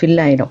நல்லா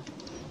ஃபில் ஆகிடும்.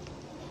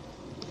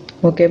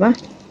 ஓகேவா?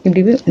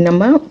 இப்படி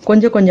நம்ம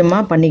கொஞ்சம்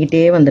கொஞ்சமாக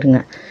பண்ணிக்கிட்டே வந்துடுங்க.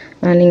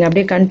 நீங்கள்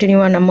அப்படியே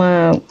கண்டினியூவாக நம்ம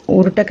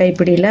உருட்டை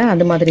கைப்பிடியில்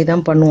அது மாதிரி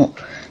தான் பண்ணுவோம்.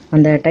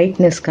 அந்த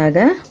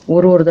டைட்னஸ்க்காக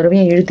ஒரு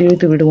தடவையும் இழுத்து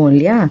இழுத்து விடுவோம்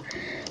இல்லையா,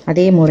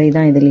 அதே முறை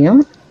தான்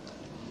இதுலேயும்.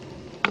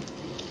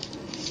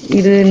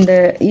 இது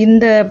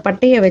இந்த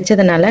பட்டையை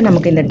வச்சதுனால,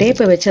 நமக்கு இந்த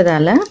டேப்பை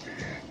வச்சதால்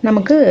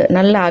நமக்கு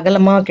நல்ல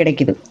அகலமாக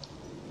கிடைக்குது.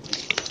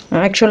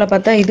 ஆக்சுவலாக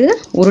பார்த்தா இது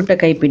உருட்டை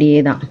கைப்பிடியே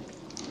தான்.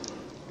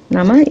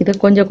 நம்ம இது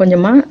கொஞ்சம்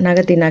கொஞ்சமாக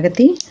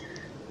நகர்த்தி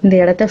இந்த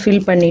இடத்த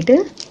ஃபில் பண்ணிவிட்டு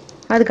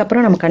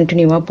அதுக்கப்புறம் நம்ம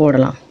கண்டினியூவாக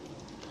போடலாம்.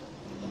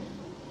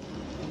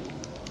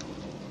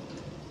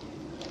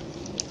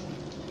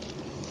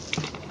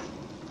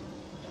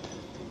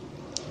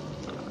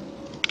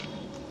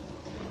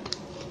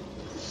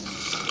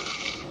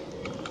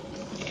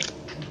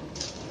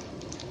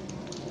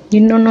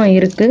 இன்னொன்றும்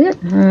இருக்குது.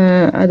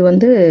 அது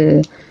வந்து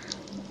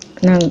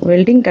நான்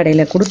வெல்டிங்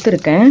கடையில்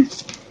கொடுத்துருக்கேன்.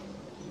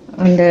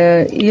 அந்த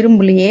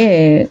இரும்புலேயே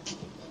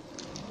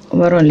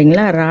வரும்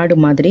இல்லைங்களா, ராடு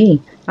மாதிரி,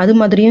 அது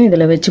மாதிரியும்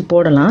இதில் வச்சு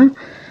போடலாம்.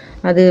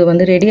 அது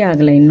வந்து ரெடி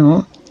ஆகலை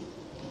இன்னும்.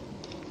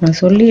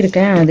 நான்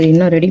சொல்லியிருக்கேன், அது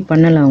இன்னும் ரெடி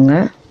பண்ணலை அவங்க.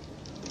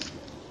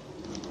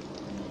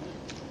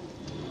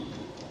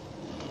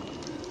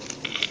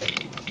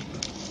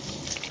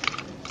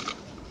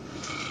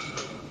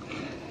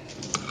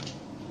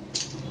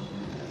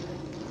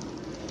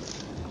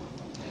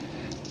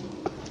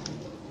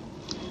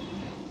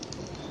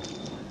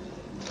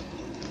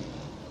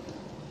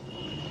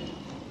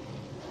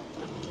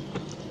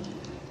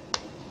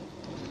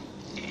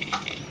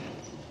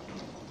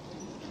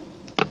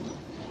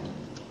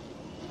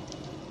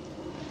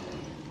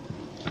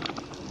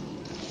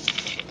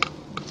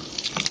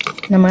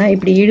 நம்ம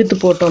இப்படி இழுத்து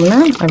போட்டோம்னா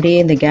அப்படியே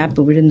இந்த கேப்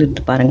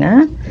விழுந்துட்டு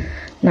பாருங்கள்.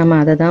 நம்ம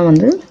அதை தான்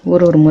வந்து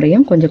ஒரு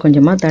முறையும் கொஞ்சம்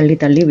கொஞ்சமாக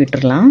தள்ளி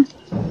விட்டுறலாம்.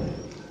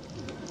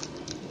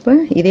 இப்போ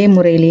இதே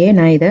முறையிலேயே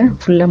நான் இதை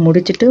ஃபுல்லாக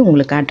முடிச்சுட்டு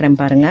உங்களுக்கு காட்டுறேன்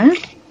பாருங்கள்.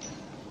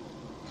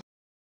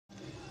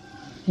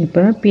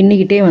 இப்போ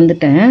பின்னிக்கிட்டே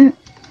வந்துட்டேன்.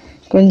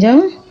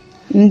 கொஞ்சம்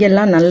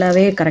இங்கெல்லாம்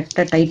நல்லாவே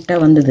கரெக்டாக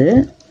டைட்டாக வந்தது.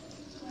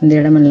 இந்த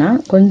இடமெல்லாம்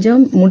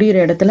கொஞ்சம் முடிகிற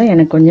இடத்துல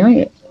எனக்கு கொஞ்சம்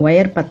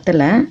ஒயர்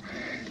பத்தலை.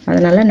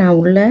 அதனால் நான்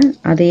உள்ளே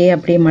அதையே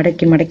அப்படியே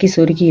மடக்கி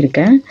சொருக்கி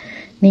இருக்கேன்.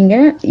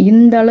 நீங்கள்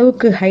இந்த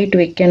அளவுக்கு ஹைட்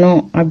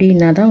வைக்கணும்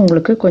அப்படின்னா தான்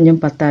உங்களுக்கு கொஞ்சம்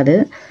பத்தாது.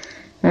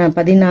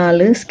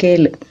 14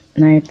 ஸ்கேலு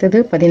நான் எடுத்தது,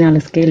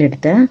 14 ஸ்கேல்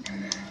எடுத்தேன்.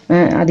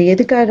 அது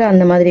எதுக்காக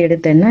அந்த மாதிரி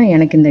எடுத்தேன்னா,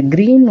 எனக்கு இந்த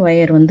க்ரீன்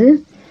ஒயர் வந்து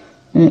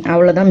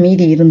அவ்வளோதான்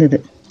மீதி இருந்தது.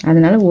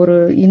 அதனால்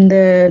இந்த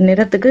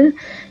நிறத்துக்கு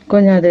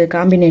கொஞ்சம் அது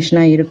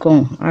காம்பினேஷனாக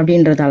இருக்கும்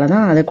அப்படின்றதால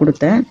தான் அதை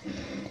கொடுத்தேன்.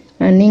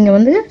 நீங்கள்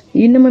வந்து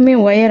இன்னுமுமே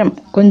உயரம்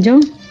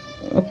கொஞ்சம்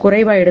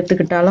குறைவாக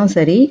எடுத்துக்கிட்டாலும்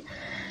சரி,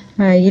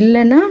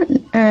 இல்லைன்னா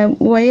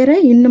ஒயரை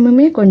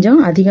இன்னுமுமே கொஞ்சம்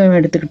அதிகம்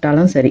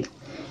எடுத்துக்கிட்டாலும் சரி,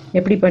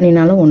 எப்படி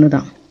பண்ணினாலும் ஒன்று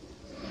தான்.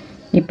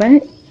 இப்போ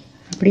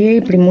அப்படியே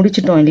இப்படி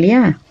முடிச்சிட்டோம்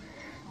இல்லையா,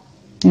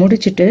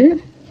 முடிச்சுட்டு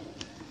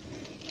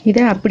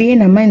இதை அப்படியே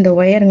நம்ம இந்த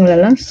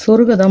ஒயருங்களெல்லாம்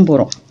சொருக தான்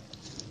போகிறோம்.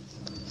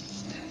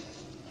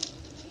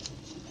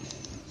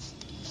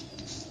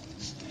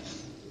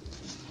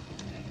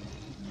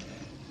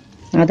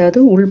 அதாவது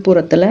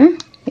உள்புறத்தில்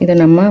இதை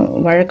நம்ம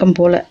வழக்கம்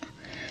போல்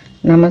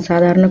நம்ம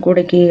சாதாரண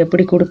கூடைக்கு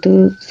எப்படி கொடுத்து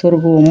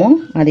சொருகுவோமோ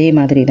அதே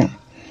மாதிரி தான்.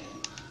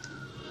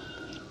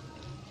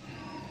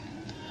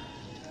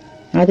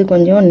 அது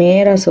கொஞ்சம்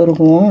நேராக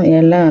சொருகுவோம்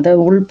எல்லாம்,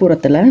 அதாவது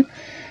உள்புறத்தில்.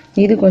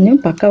 இது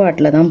கொஞ்சம்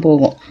பக்கவாட்டில் தான்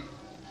போகும்.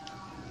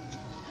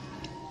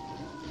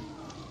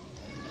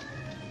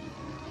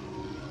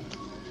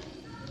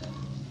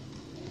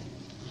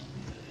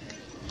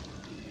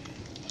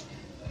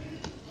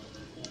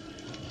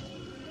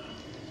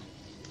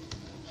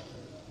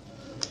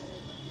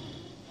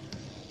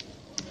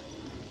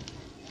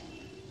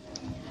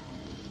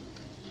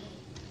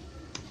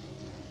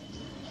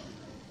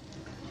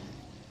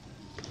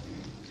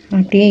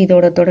 அப்படியே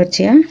இதோட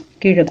தொடர்ச்சியாக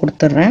கீழே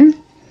கொடுத்துட்றேன்.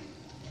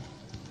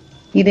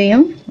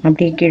 இதையும்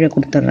அப்படியே கீழே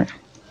கொடுத்துட்றேன்.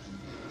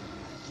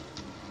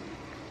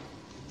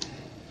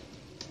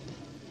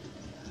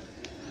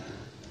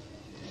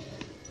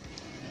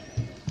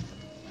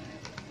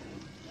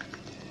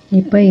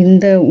 இப்போ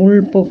இந்த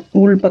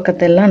உள்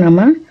பக்கத்தெல்லாம்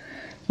நம்ம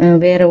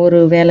வேறு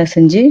ஒரு வேலை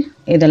செஞ்சு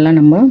இதெல்லாம்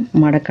நம்ம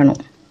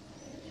மடக்கணும்.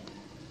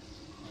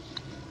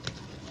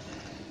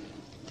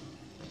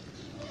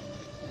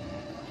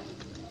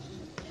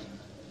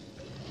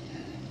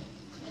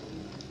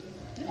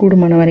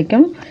 கூடுமான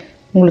வரைக்கும்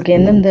உங்களுக்கு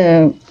எந்தெந்த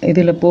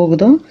இதில்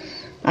போகுதோ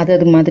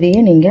அது மாதிரியே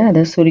நீங்கள்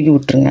அதை சொருகி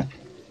விட்டுருங்க.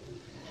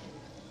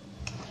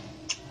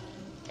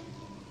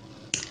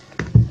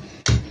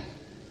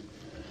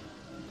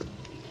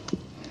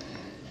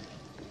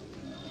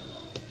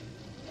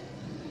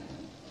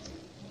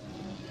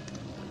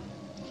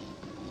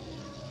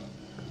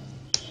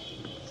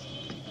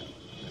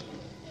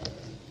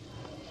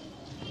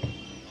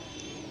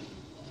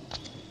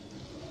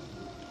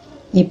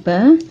 இப்போ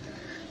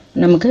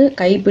நமக்கு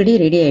கைப்பிடி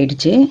ரெடி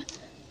ஆயிடுச்சு.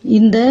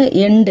 இந்த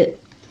எண்டு,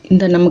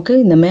 நமக்கு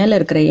இந்த மேலே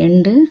இருக்கிற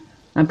எண்டு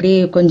அப்படியே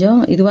கொஞ்சம்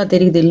இதுவாக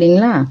தெரியுது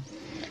இல்லைங்களா,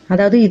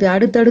 அதாவது இது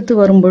அடுத்தடுத்து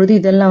வரும்பொழுது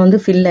இதெல்லாம் வந்து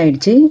ஃபில்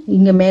ஆயிடுச்சு.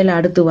 இங்கே மேலே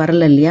அடுத்து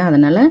வரல இல்லையா,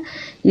 அதனால்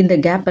இந்த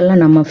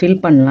கேப்பெல்லாம் நம்ம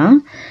ஃபில் பண்ணலாம்.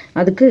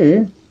 அதுக்கு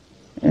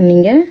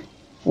நீங்கள்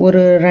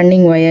ஒரு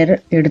ரன்னிங் ஒயர்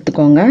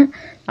எடுத்துக்கோங்க.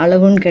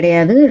 அளவுன்னு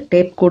கிடையாது,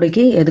 டேப்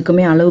கூடைக்கு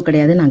எதுக்குமே அளவு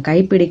கிடையாது. நான்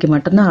கைப்பிடிக்கு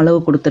மட்டும்தான் அளவு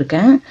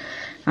கொடுத்துருக்கேன்.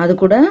 அது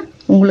கூட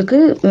உங்களுக்கு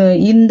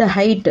இந்த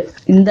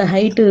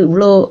ஹைட்டு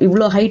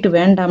இவ்வளோ ஹைட்டு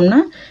வேண்டாம்னா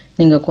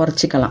நீங்கள்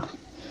குறைச்சிக்கலாம்.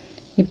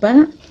 இப்போ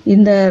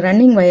இந்த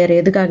ரன்னிங் ஒயர்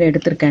எதுக்காக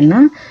எடுத்திருக்கேன்னா,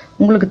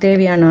 உங்களுக்கு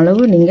தேவையான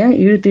அளவு நீங்கள்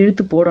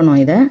இழுத்து போடணும்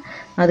இதை.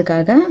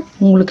 அதுக்காக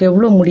உங்களுக்கு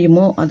எவ்வளோ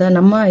முடியுமோ, அதை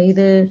நம்ம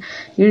இது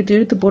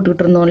இழுத்து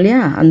போட்டுக்கிட்டு இருந்தோம்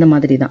இல்லையா, அந்த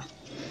மாதிரி தான்.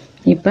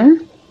 இப்போ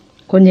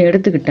கொஞ்சம்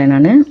எடுத்துக்கிட்டேன்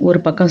நான், ஒரு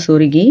பக்கம்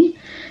சொருகி.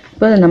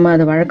 இப்போ நம்ம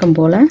அதை வழக்கம்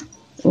போல்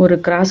ஒரு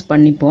கிராஸ்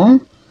பண்ணிப்போம்.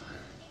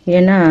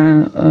 ஏன்னா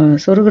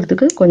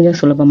சொருகிறதுக்கு கொஞ்சம்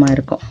சுலபமாக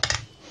இருக்கும்.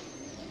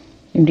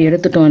 இப்படி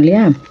எடுத்துட்டோம்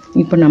இல்லையா.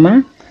 இப்போ நம்ம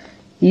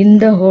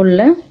இந்த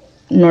ஹோலில்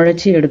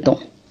நுழைச்சி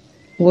எடுத்தோம்.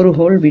 ஒரு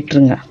ஹோல்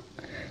விட்டுருங்க.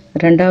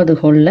 ரெண்டாவது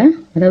ஹோலில்,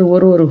 அதாவது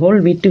ஒரு ஹோல்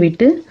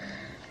விட்டு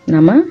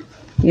நம்ம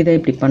இதை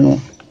இப்படி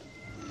பண்ணுவோம்.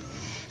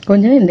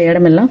 கொஞ்சம் இந்த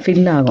இடமெல்லாம்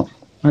ஃபில் ஆகும்.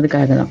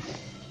 அதுக்காக தான்.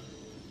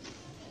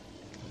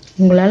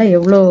 உங்களால்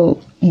எவ்வளோ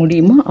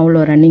முடியுமோ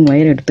அவ்வளோ ரன்னிங்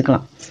ஒயர்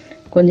எடுத்துக்கலாம்.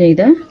 கொஞ்சம்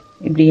இதை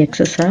இப்படி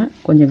எக்ஸஸாக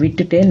கொஞ்சம்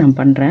விட்டுட்டே நான்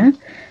பண்ணுறேன்.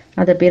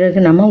 அதை பிறகு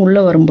நம்ம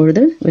உள்ளே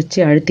வரும்பொழுது வச்சு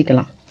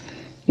அழுத்திக்கலாம்.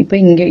 இப்போ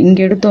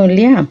இங்கே எடுத்தோம்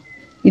இல்லையா,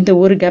 இந்த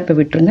ஒரு கேப்பை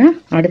விட்டுருங்க,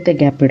 அடுத்த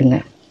கேப் விடுங்க.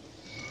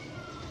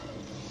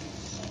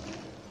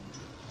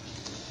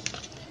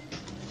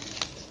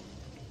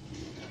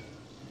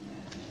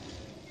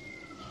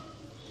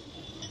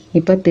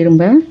 இப்போ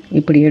திரும்ப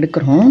இப்படி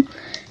எடுக்கிறோம்.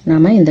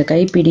 நாம் இந்த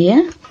கைப்பிடியை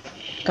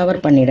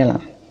கவர்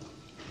பண்ணிடலாம்.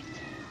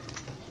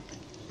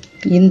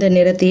 இந்த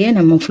நிறத்தையே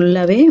நம்ம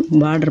ஃபுல்லாகவே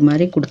பார்டர்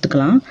மாதிரி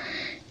கொடுத்துக்கலாம்.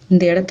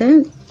 இந்த இடத்த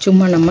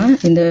சும்மா நம்ம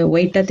இந்த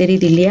ஒயிட்டாக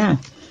தெரியுது இல்லையா,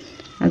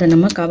 அதை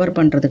நம்ம கவர்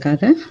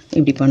பண்ணுறதுக்காக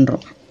இப்படி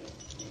பண்ணுறோம்.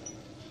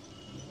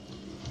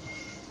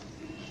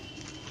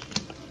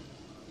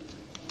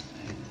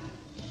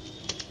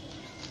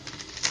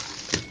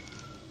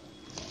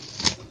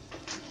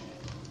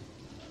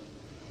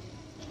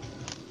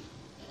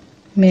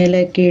 மேலே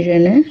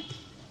கீழேன்னு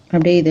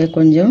அப்படியே இதை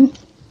கொஞ்சம்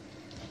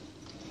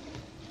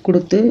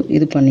கொடுத்து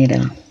இது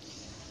பண்ணிடலாம்.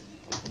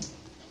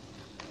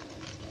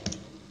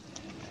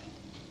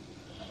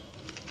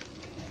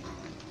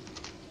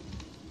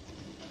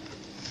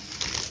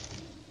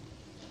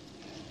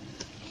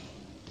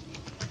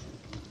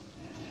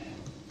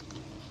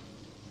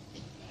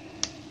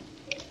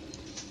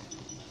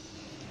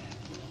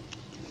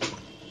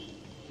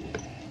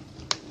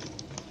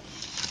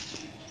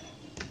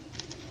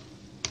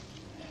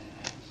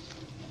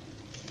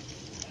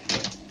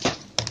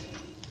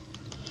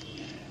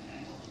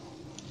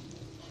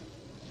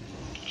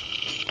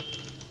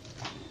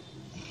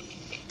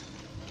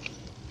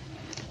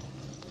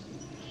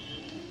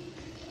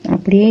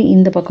 அப்படியே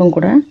இந்த பக்கம்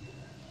கூட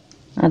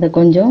அதை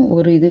கொஞ்சம்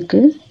ஒரு இதுக்கு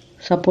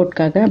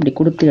சப்போர்ட்காக அப்படி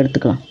கொடுத்து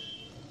எடுத்துக்கலாம்.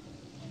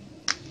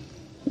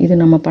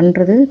 இது நம்ம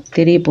பண்ணுறது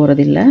தெரிய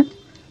போகிறதில்ல.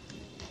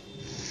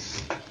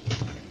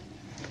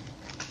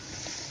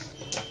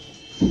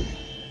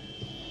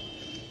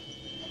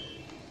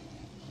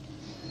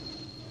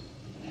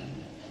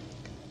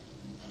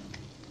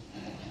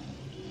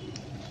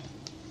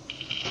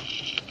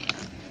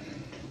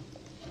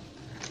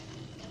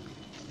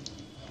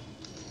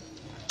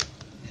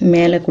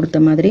 மேலே கொடுத்த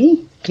மாதிரி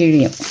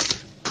கீழையும்.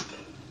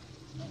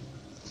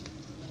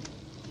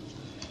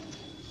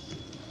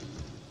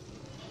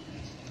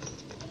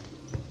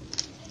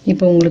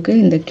 இப்போ உங்களுக்கு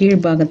இந்த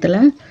கீழ் பாகத்தில்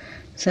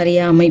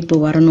சரியாக அமைப்பு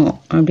வரணும்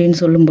அப்படின்னு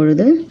சொல்லும்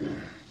பொழுது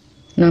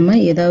நம்ம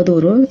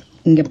ஏதாவது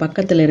இங்கே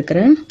பக்கத்தில்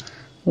இருக்கிற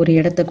ஒரு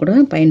இடத்த கூட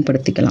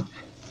பயன்படுத்திக்கலாம்.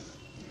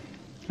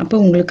 அப்போ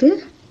உங்களுக்கு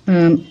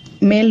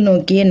மேல்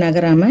நோக்கியே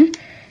நகராமல்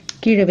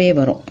கீழவே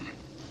வரும்.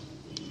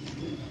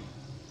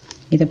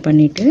 இதை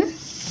பண்ணிவிட்டு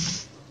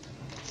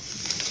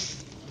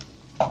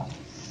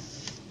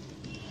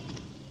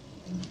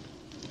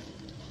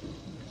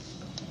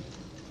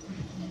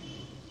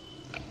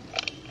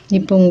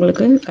இப்போ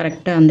உங்களுக்கு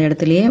கரெக்டாக அந்த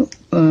இடத்துலையே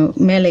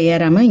மேலே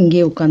ஏறாமல்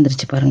இங்கேயே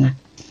உட்காந்துருச்சு பாருங்கள்.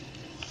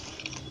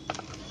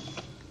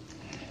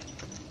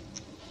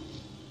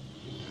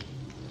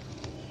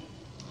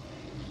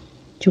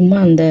 சும்மா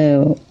அந்த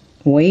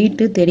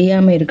ஒயிட்டு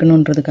தெரியாமல்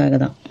இருக்கணுன்றதுக்காக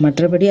தான்.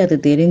 மற்றபடி அது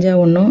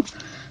தெரிஞ்சால் ஒன்றும்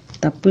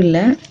தப்பு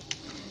இல்லை.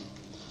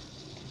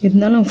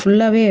 இருந்தாலும்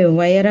ஃபுல்லாகவே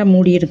வயராக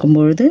மூடி இருக்கும்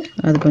பொழுது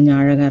அது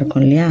கொஞ்சம் அழகாக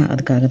இருக்கும் இல்லையா,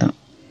 அதுக்காக தான்.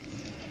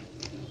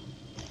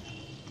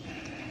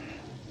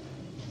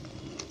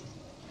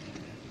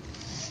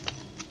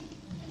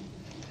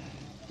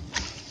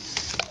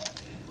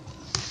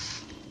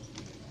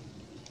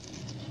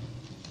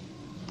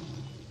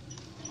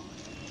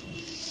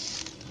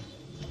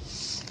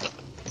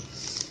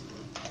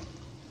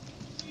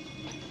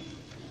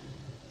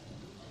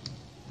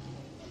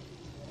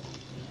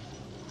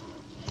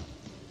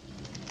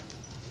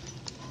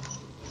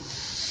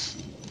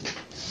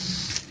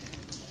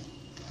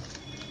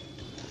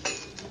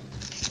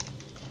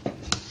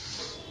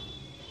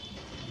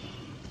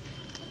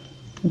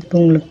 இப்போ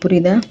உங்களுக்கு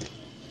புரியுதா?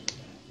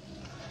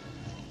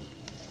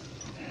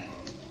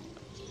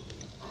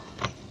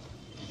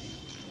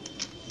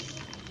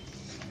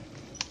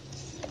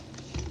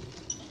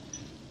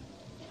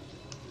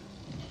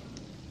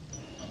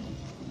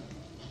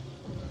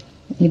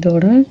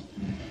 இதோட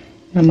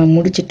நம்ம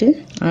முடிச்சிட்டு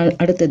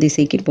அடுத்த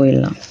திசைக்கு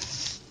போயிடலாம்.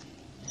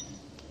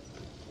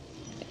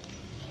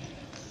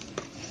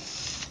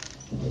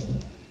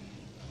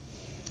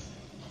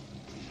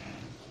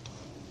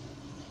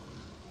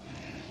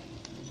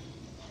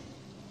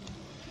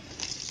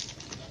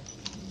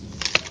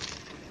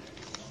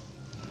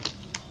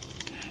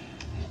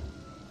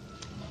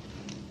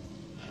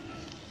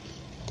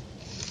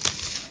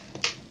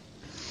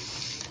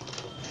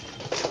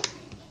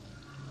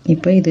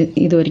 இப்போ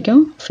இது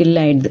வரைக்கும் ஃபில்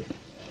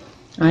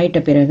ஆயிட்ட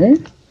பிறகு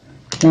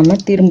நம்ம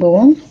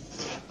திரும்பவும்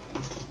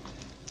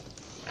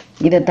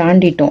இதை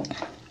தாண்டிட்டோம்,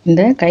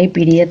 இந்த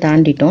கைப்பிடியை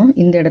தாண்டிட்டோம்.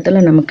 இந்த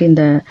இடத்துல நமக்கு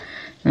இந்த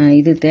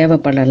இது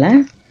தேவைப்படலை.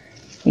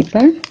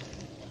 இப்போ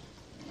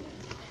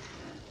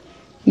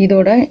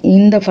இதோட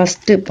இந்த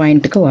ஃபஸ்ட்டு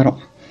பாயிண்ட்டுக்கு வரோம்.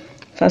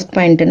 ஃபஸ்ட்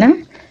பாயிண்ட்டுனா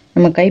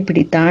நம்ம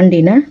கைப்பிடி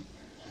தாண்டின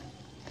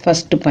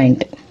ஃபஸ்ட்டு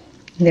பாயிண்ட்டு.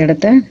 இந்த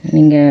இடத்த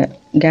நீங்கள்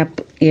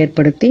கேப்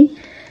ஏற்படுத்தி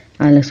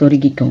அதில்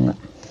சொருகிக்கோங்க.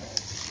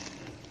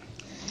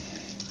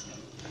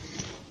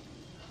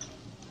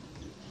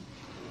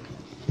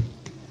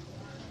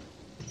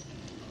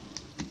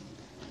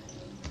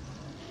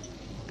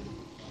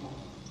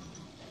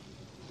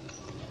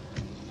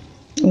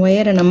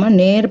 ஒயரை நம்ம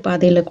நேர்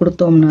பாதையில்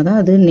கொடுத்தோம்னா தான்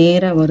அது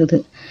நேராக வருது.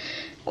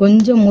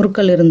 கொஞ்சம்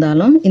முறுக்கல்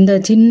இருந்தாலும் இந்த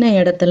சின்ன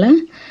இடத்துல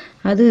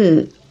அது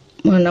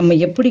நம்ம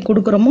எப்படி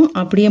கொடுக்குறோமோ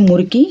அப்படியே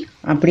முறுக்கி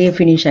அப்படியே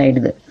ஃபினிஷ்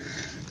ஆகிடுது.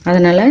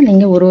 அதனால்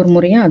நீங்கள் ஒரு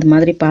முறையும் அது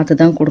மாதிரி பார்த்து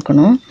தான்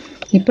கொடுக்கணும்.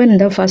 இப்போ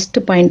இந்த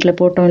ஃபஸ்ட்டு பாயிண்டில்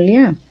போட்டோம்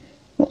இல்லையா,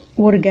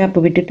 ஒரு கேப்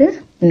விட்டுட்டு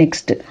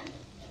நெக்ஸ்ட்டு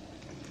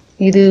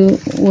இது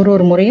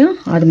ஒரு முறையும்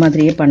அது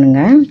மாதிரியே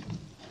பண்ணுங்கள்.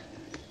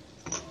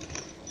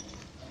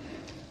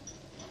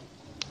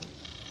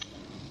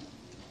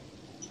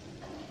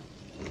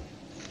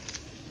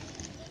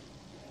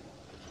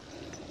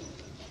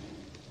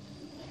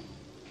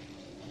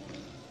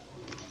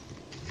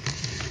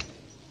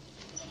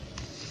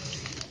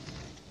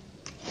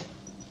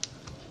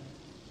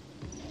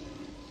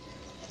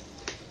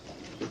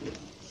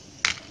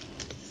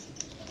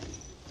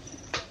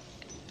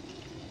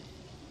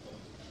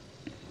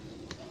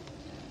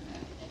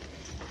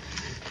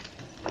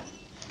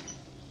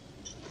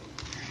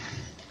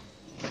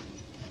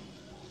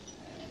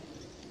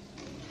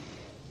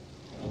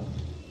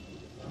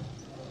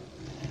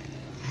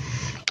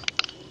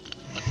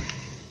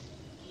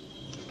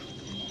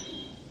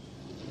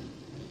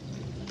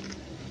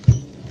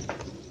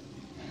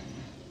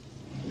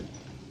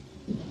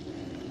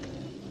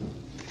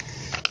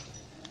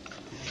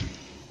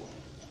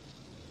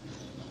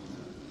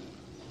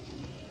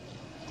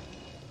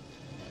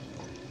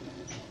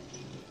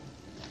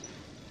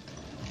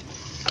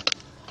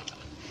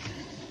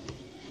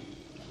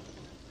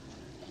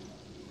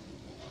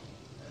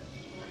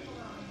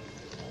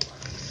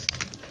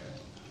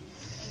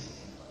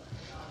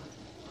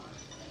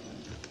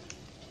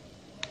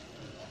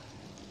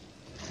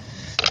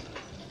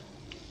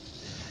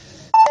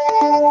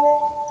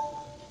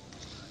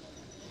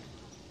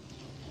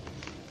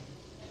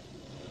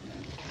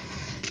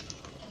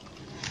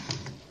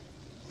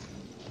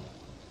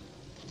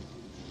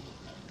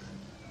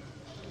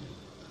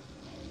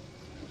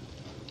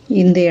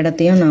 இந்த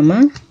இடத்தையும்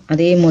நாம்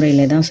அதே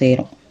முறையில் தான்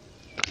செய்கிறோம்.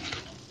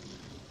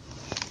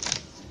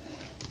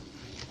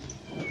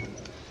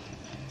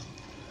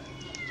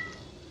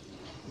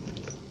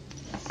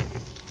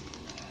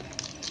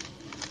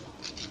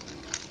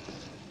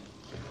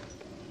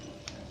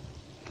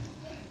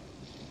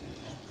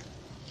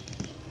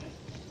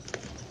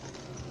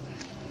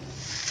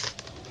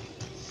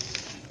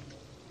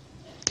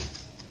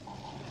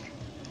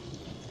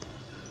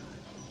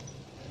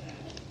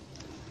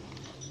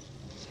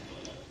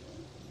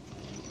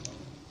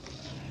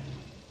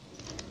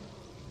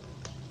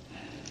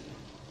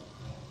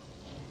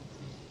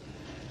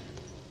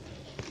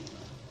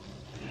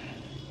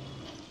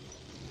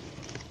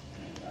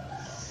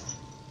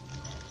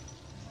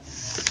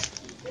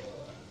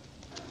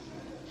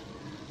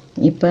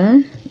 இப்போ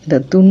இந்த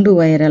துண்டு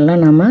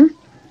ஒயரெல்லாம் நம்ம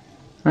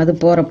அது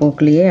போகிற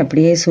போக்குலேயே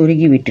அப்படியே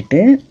சொருகி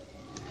விட்டுட்டு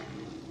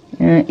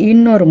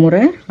இன்னொரு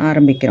முறை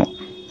ஆரம்பிக்கிறோம்.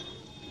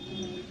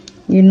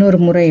 இன்னொரு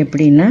முறை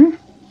எப்படின்னா,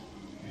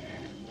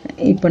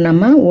 இப்போ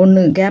நம்ம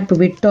ஒன்று கேப்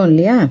விட்டோம்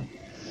இல்லையா,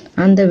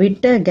 அந்த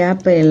விட்ட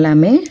கேப்பை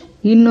எல்லாமே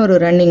இன்னொரு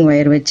ரன்னிங்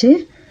ஒயர் வச்சு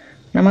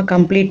நம்ம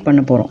கம்ப்ளீட்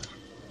பண்ண போகிறோம்.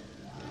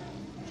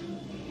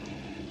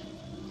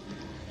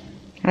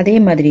 அதே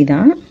மாதிரி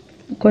தான்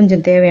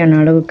கொஞ்சம் தேவையான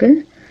அளவுக்கு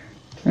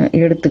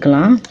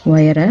எடுத்துக்கலாம்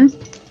ஒயரை.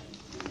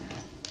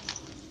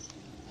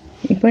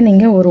 இப்போ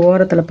நீங்கள் ஒரு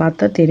ஓரத்தில்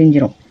பார்த்தா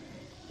தெரிஞ்சிடும்.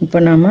 இப்போ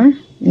நாம்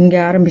இங்கே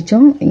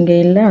ஆரம்பித்தோம், இங்கே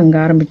இல்லை, அங்கே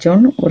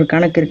ஆரம்பித்தோன்னு ஒரு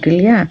கணக்கு இருக்குது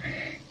இல்லையா.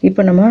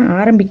 இப்போ நம்ம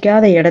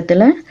ஆரம்பிக்காத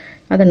இடத்துல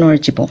அதை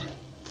நுழைச்சிப்போம்.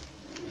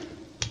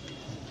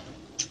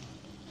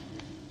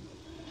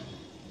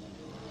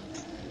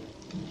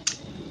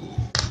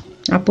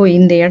 அப்போது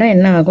இந்த இடம்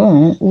என்ன ஆகும்,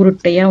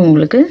 உருட்டையாக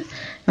உங்களுக்கு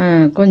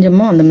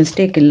கொஞ்சமும் அந்த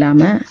மிஸ்டேக்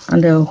இல்லாமல்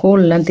அந்த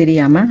ஹோல்லாம்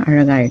தெரியாமல்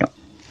அழகாயிடும்.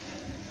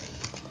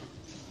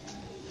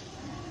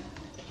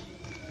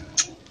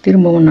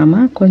 திரும்பவும் நம்ம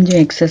கொஞ்சம்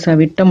எக்ஸஸாக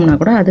விட்டோம்னா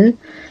கூட அது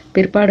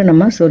பிற்பாடு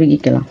நம்ம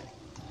சொருகிக்கலாம்.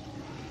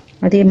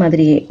 அதே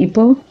மாதிரியே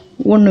இப்போ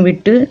ஒன்று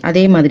விட்டு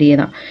அதே மாதிரியே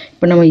தான்.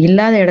 இப்போ நம்ம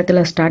இல்லாத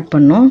இடத்துல ஸ்டார்ட்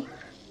பண்ணோம்.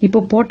 இப்போ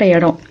போட்ட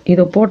இடம்,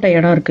 இதோ போட்ட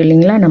இடம் இருக்குது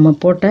இல்லைங்களா, நம்ம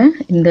போட்ட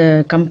இந்த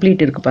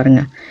கம்ப்ளீட் இருக்குது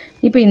பாருங்கள்.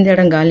 இப்போ இந்த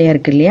இடம் காலியாக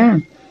இருக்குது இல்லையா,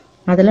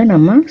 அதில்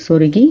நம்ம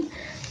சொருகி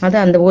அதை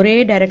அந்த ஒரே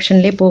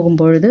டைரெக்ஷன்லேயே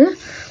போகும்பொழுது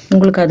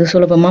உங்களுக்கு அது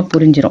சுலபமாக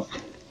புரிஞ்சிடும்.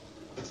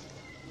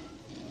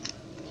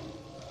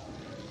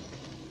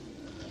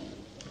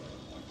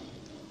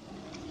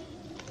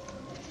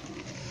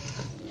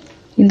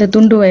 இந்த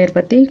துண்டு ஒயர்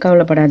பற்றி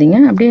கவலைப்படாதீங்க,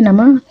 அப்படியே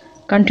நம்ம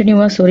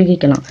கண்டினியூவாக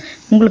சொருகிக்கலாம்.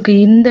 உங்களுக்கு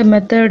இந்த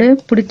மெத்தடு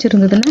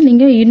பிடிச்சிருந்ததுன்னா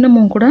நீங்கள்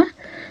இன்னமும் கூட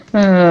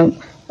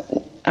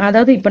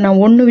அதாவது இப்போ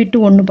நான் ஒன்று விட்டு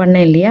ஒன்று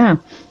பண்ணேன் இல்லையா,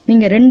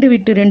 நீங்கள் ரெண்டு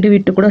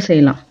விட்டு கூட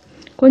செய்யலாம்,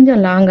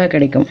 கொஞ்சம் லாங்காக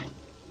கிடைக்கும்.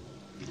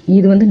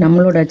 இது வந்து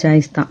நம்மளோட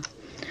சாய்ஸ் தான்.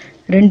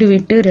 ரெண்டு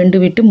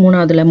விட்டு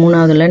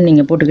மூணாவதுல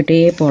நீங்கள் போட்டுக்கிட்டே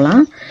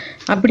போகலாம்.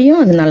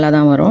 அப்படியும் அது நல்லா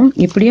தான் வரும்,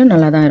 இப்படியும்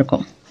நல்லா தான்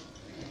இருக்கும்.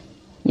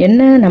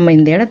 என்ன நம்ம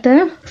இந்த இடத்த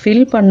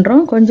ஃபில்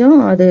பண்ணுறோம், கொஞ்சம்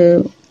அது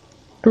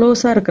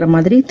க்ளோஸாக இருக்கிற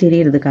மாதிரி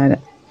தெரியறதுக்காக.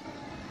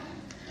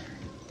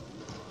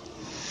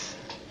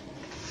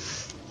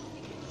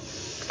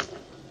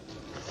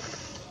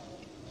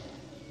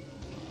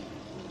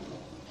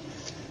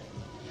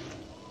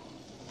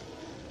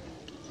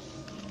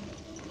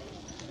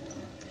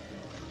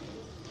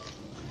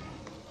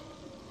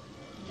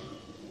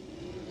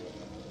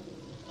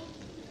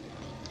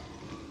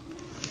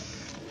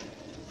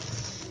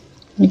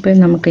 இப்போ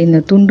நமக்கு இந்த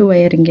துண்டு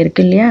ஒயர் இங்கே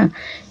இருக்கு இல்லையா,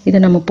 இதை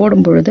நம்ம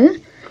போடும் பொழுது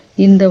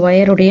இந்த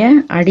ஒயருடைய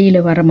அடியில்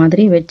வர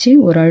மாதிரி வச்சு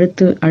ஒரு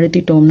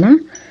அழுத்திட்டோம்னா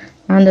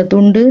அந்த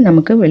துண்டு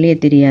நமக்கு வெளியே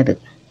தெரியாது.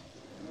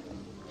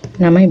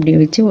 நம்ம இப்படி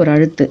வச்சு ஒரு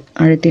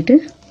அழுத்திட்டு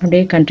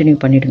அப்படியே கண்டினியூ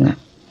பண்ணிடுங்க.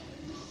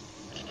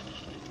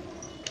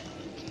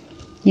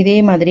 இதே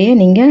மாதிரியே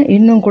நீங்கள்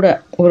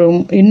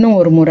இன்னும்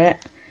ஒரு முறை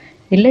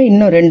இல்லை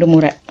இன்னும் 2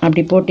 முறை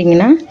அப்படி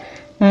போட்டிங்கன்னா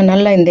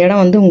நல்லா இந்த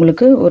இடம் வந்து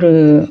உங்களுக்கு ஒரு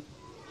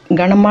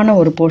கனமான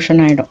ஒரு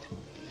போர்ஷன் ஆகிடும்,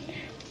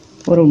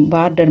 ஒரு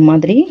பார்டர்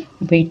மாதிரி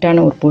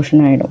வெயிட்டான ஒரு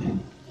போர்ஷன் ஆகிடும்.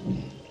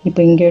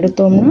 இப்போ இங்கே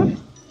எடுத்தோம்னா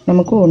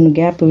நமக்கு ஒன்று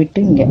கேப்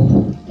விட்டு இங்கே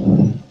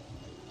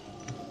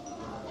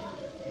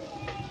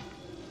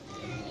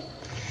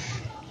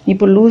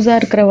இப்போ லூஸாக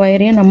இருக்கிற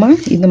ஒயரையும் நம்ம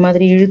இந்த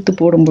மாதிரி இழுத்து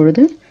போடும்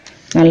பொழுது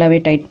நல்லாவே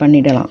டைட்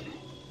பண்ணிடலாம்.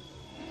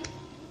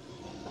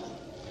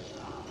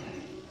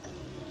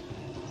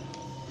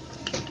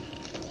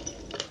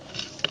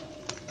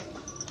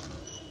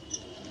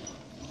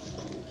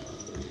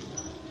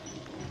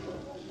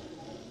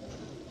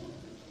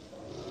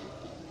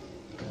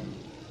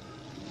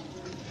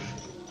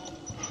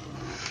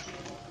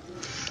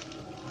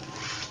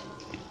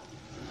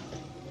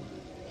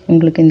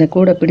 உங்களுக்கு இந்த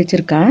கூடை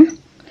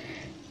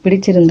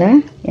பிடிச்சிருந்தா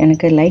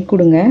எனக்கு லைக்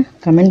கொடுங்க,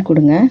 கமெண்ட்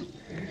கொடுங்க,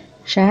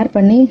 ஷேர்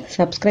பண்ணி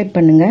சப்ஸ்கிரைப்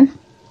பண்ணுங்கள்.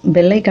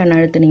 பெல் ஐக்கான்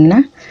அழுத்துனீங்கன்னா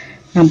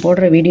நான்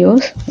போடுற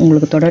வீடியோஸ்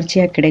உங்களுக்கு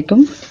தொடர்ச்சியாக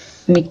கிடைக்கும்.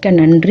 மிக்க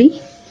நன்றி,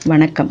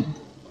 வணக்கம்.